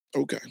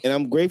 Okay. And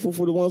I'm grateful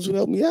for the ones who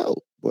helped me out.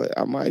 But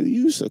I might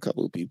use a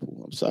couple of people.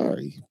 I'm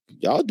sorry.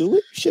 Y'all do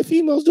it. Shit,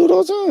 females do it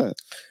all the time.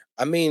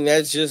 I mean,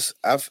 that's just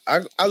I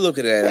look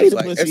at that as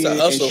like it's a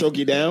hustle. Stroke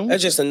you down.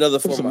 That's just another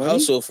form of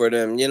hustle for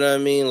them. You know what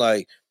I mean?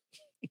 Like,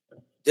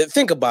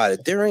 think about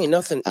it. There ain't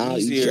nothing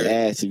easier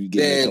than she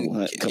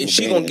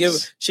gonna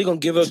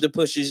give up the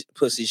pussy.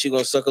 She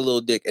gonna suck a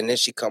little dick, and then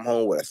she come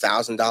home with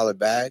 $1,000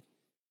 bag.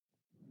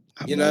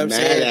 You know what I'm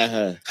saying? At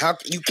her. How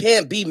you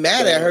can't be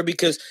mad at her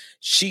because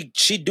she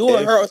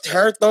doing her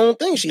own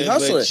thing. She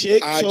hustling. If a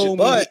chick told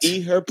me to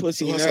eat her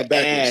pussy in her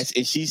ass,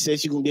 and she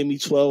said she gonna give me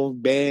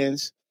 12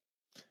 bands.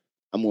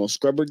 I'm gonna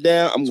scrub her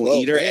down. I'm gonna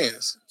eat her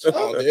ass.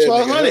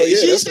 1,200.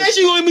 She said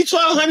she gonna give me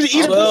 1,200 to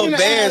eat her pussy. 12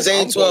 bands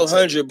ain't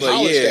 1,200,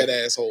 but yeah,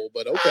 that asshole.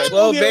 But okay,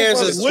 12 bands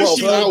is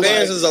 12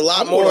 bands is a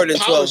lot more than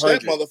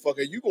 1,200. That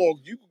motherfucker, you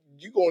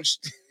going.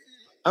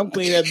 I'm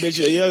clean that bitch.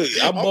 Yo,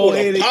 I'm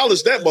bald-headed.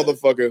 Polish that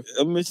motherfucker.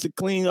 Mr.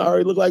 Clean. I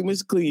already look like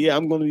Mr. Clean. Yeah,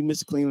 I'm going to be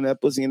Mr. Clean on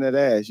that pussy and that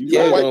ass. Hey,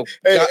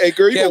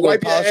 girl, you gonna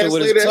wipe your ass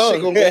later?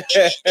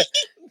 That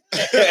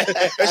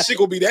shit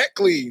gonna be that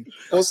clean.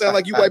 Don't sound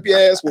like you wipe your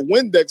ass with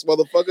Windex,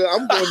 motherfucker.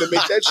 I'm going to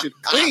make that shit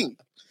clean.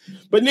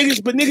 But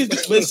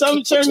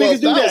some certain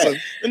niggas do that.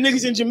 The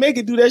niggas in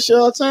Jamaica do that shit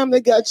all the time.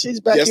 They got chicks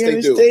back here in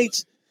the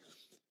States.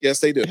 Yes,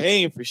 they do.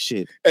 Paying for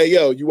shit. Hey,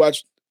 yo, you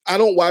watch. I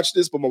don't watch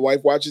this, but my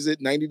wife watches it.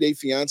 90 Day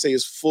Fiance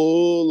is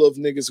full of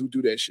niggas who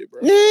do that shit,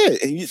 bro. Yeah,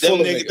 and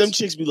them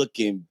chicks be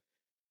looking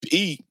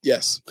beat.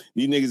 Yes,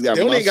 these niggas got.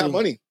 They only got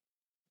money.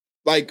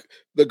 Like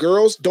the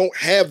girls don't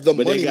have the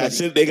money. They got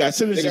citizenship. They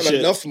got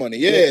enough money.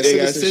 Yeah, they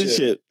got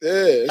citizenship.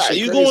 Yeah,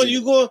 you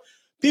going.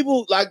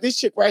 People like this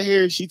chick right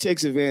here. She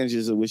takes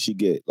advantages of what she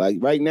get. Like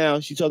right now,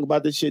 she talking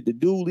about this shit. The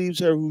dude leaves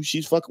her, who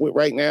she's fucking with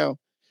right now.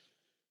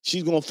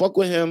 She's gonna fuck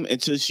with him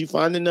until she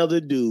find another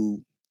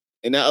dude.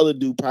 And that other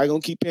dude probably gonna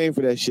keep paying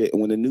for that shit.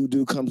 And when the new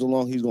dude comes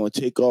along, he's gonna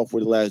take off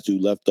where the last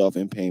dude left off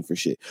and paying for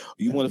shit.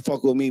 You want to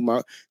fuck with me,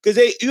 Mark? Because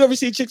you ever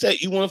see chicks that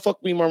you want to fuck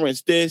with me? My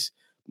rent's this,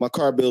 my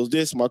car bill's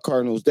this, my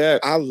car knows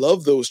that. I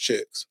love those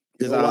chicks.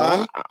 You know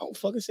why? I don't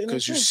fucking say that.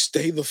 Because you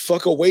stay the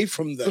fuck away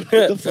from them.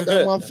 Get the fuck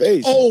out of my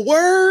face. Oh,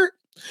 word?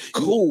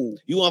 Cool.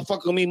 You want to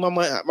fuck with me?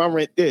 My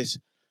rent this.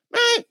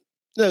 Man,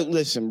 look,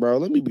 listen, bro.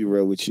 Let me be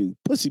real with you.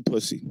 Pussy.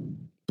 Pussy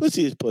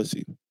is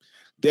pussy.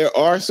 There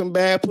are some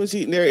bad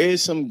pussy, and there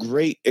is some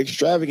great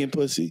extravagant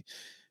pussy.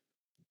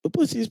 But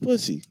pussy is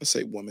pussy. Let's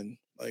say woman.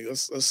 Like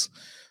let's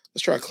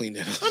try to clean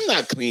that up. I'm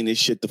not cleaning this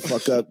shit the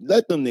fuck up.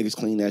 Let them niggas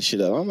clean that shit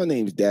up. My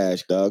name's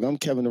Dash, dog. I'm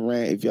Kevin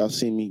Durant. If y'all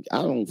see me,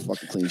 I don't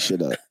fucking clean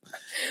shit up.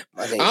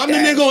 I'm the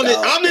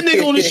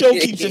nigga on the show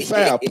keeps it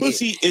foul.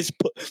 Pussy is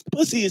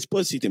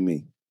pussy to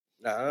me.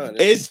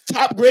 It's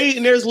top grade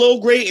and there's low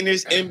grade and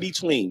there's in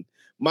between.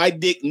 My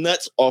dick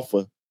nuts off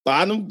of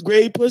bottom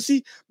grade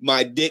pussy,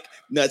 my dick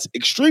nuts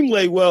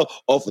extremely well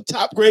off of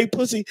top grade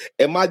pussy,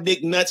 and my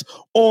dick nuts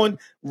on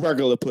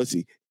regular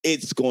pussy.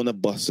 It's gonna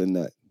bust a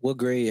nut. What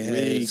grade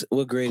is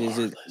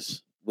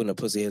it when a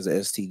pussy has an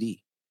STD?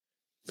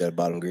 That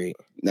bottom grade.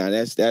 Now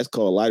that's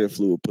called lighter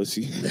fluid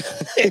pussy.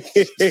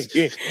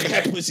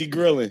 That pussy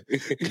grilling.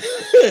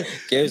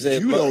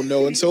 You don't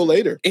know until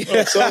later. I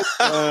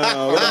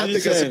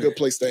think that's a good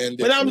place to end it.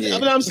 But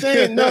I'm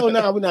saying no,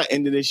 we're not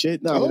ending this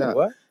shit. No, we're not.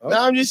 What? Oh. No,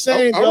 I'm just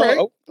saying,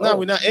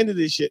 we're not ending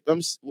this shit. Y'all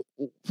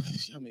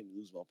made me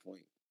lose my point.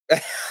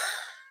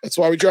 That's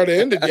why we try to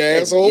end it, you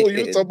asshole.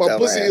 You talking about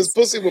pussy is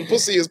pussy when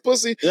pussy is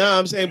pussy. No,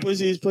 I'm saying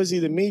pussy is pussy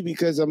to me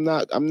because I'm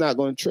not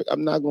going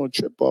to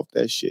trip off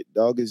that shit,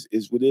 dog. Is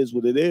what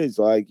it is.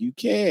 Like you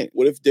can't.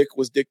 What if dick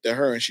was dick to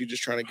her and she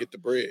just trying to get the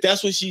bread?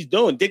 That's what she's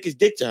doing. Dick is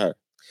dick to her.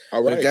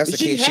 All right. If that's the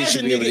case, she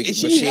should be able to get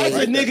she has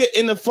a nigga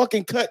in the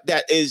fucking cut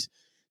that is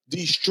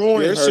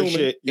destroying her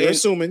shit. You're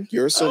assuming.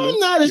 I'm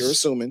not.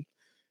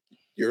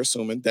 You're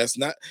assuming that's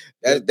not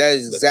that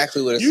is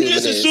exactly what assuming you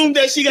just assume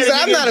that she got.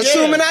 I'm not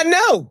assuming. I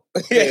know.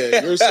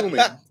 Yeah, you're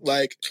assuming.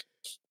 Like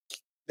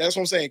that's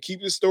what I'm saying.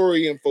 Keep the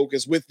story in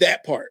focus with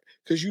that part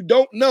because you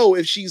don't know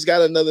if she's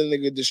got another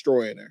nigga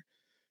destroying her.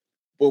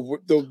 But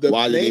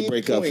why did they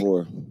break up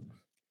for?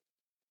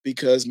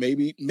 Because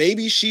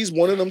maybe she's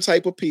one of them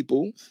type of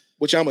people,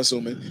 which I'm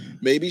assuming.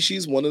 Maybe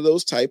she's one of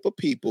those type of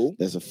people.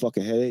 That's a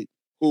fucking headache.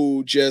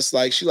 Who just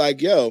like she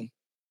like yo.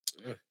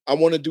 I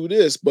want to do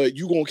this, but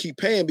you gonna keep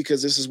paying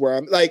because this is where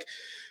I'm like.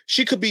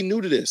 She could be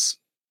new to this,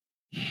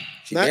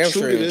 not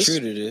true to this.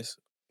 True to this.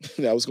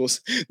 I was going to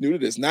say new to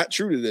this, not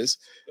true to this.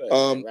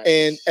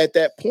 And at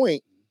that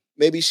point,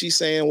 Maybe she's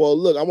saying, well,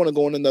 look, I want to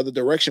go in another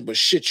direction, but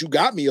shit, you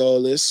got me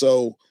all this,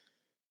 so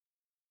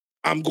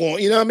I'm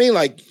going, you know what I mean?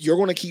 Like, you're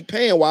going to keep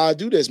paying while I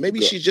do this.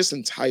 Maybe she's just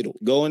entitled.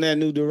 Go in that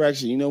new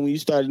direction. You know, when you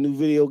start a new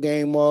video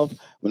game off,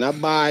 when I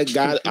buy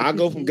I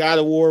go from God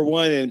of War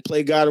 1 and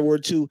play God of War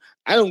 2.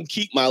 I don't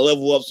keep my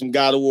level ups from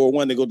God of War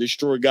 1 to go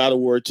destroy God of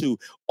War 2.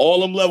 All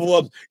them level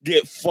ups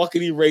get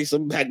fucking erased.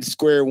 I'm back to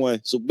square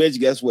one. So, bitch,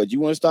 guess what? You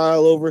want to start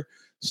all over?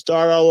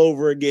 Start all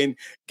over again,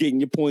 getting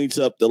your points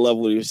up to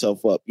level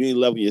yourself up. You ain't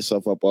leveling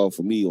yourself up all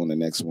for me on the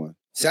next one.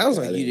 Sounds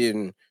like you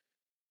didn't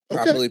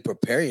properly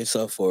prepare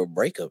yourself for a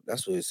breakup.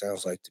 That's what it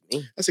sounds like to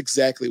me. That's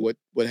exactly what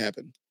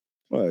happened.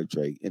 All right,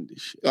 Drake, end this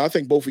shit. I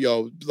think both of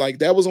y'all, like,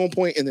 that was on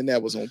point, and then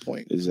that was on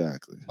point.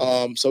 Exactly.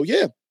 So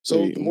yeah.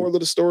 So the moral of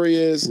the story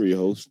is, we're your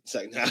host.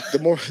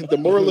 The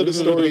moral of the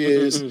story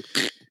is,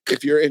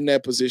 if you're in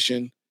that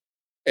position,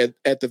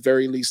 at the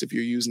very least, if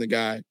you're using the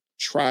guy,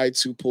 try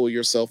to pull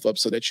yourself up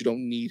so that you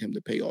don't need him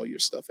to pay all your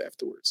stuff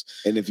afterwards.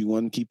 And if you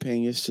want to keep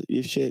paying your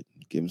shit,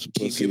 give him some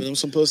pussy. Keep giving him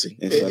some pussy.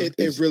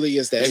 It really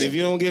is that. And if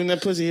you don't give him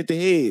that pussy, hit the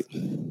head.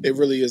 It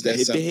really is that.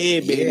 Hit the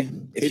head, baby. Yeah.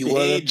 Hit the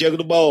head, juggle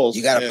the balls.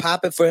 You gotta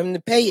pop it for him to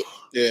pay it.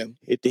 Yeah.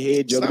 Hit the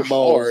head, juggle the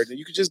balls. Hard.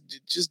 You could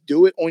just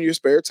do it on your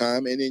spare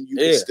time, and then you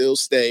can still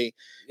stay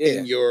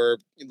in your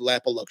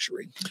lap of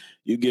luxury.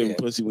 You give him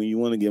pussy when you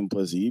want to give him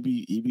pussy. He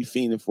be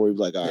fiending for you.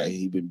 Like, all right,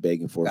 he been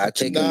begging for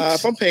it.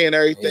 If I'm paying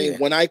everything,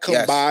 when I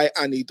come by,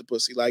 I need the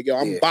pussy. Like, yo,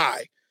 I'm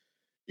by.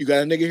 You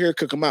got a nigga here,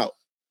 cook him out.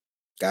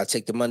 Gotta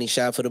take the money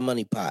shot for the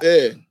money pot.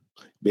 Yeah.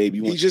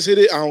 Baby, he just hit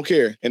it. I don't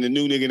care. And the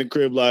new nigga in the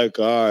crib, like,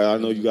 all right, I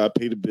know you gotta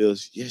pay the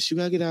bills. Yes, you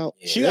gotta get out.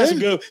 Yeah. She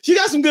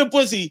got some good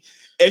pussy.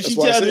 If she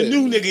tell the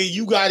new nigga,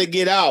 you gotta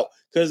get out,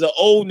 because the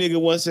old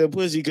nigga wants that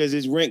pussy because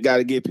his rent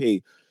gotta get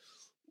paid.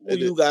 Well,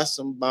 you got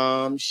some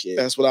bomb shit.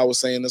 That's what I was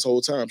saying this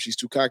whole time. She's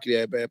too cocky to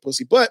have bad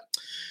pussy. But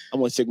I'm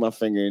gonna stick my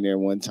finger in there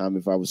one time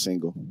if I was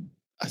single.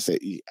 I said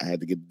I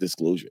had to get the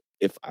disclosure.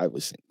 If I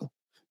was single,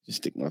 just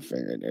stick my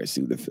finger in there and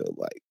see what it feels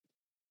like.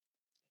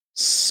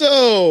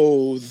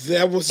 So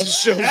that was the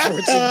show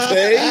for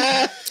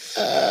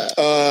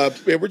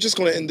today. We're just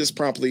gonna end this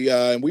promptly.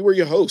 And we were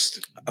your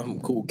host. I'm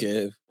Cool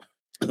Kev.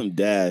 I'm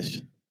Dash.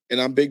 And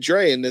I'm Big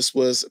Dre, and this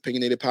was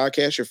Opinionated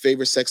Podcast, your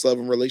favorite sex, love,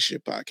 and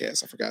relationship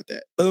podcast. I forgot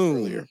that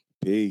earlier.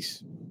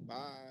 Peace. Bye.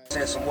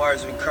 Send some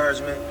words of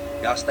encouragement.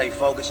 Y'all stay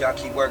focused. Y'all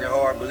keep working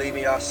hard. Believe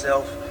in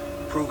yourself.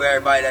 Prove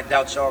everybody that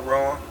doubts y'all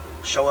wrong.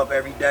 Show up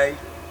every day.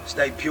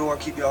 Stay pure.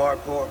 Keep your heart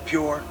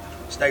pure.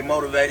 Stay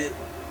motivated.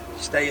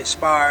 Stay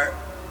inspired.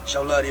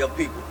 Show love to your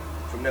people.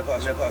 From Nip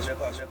Us.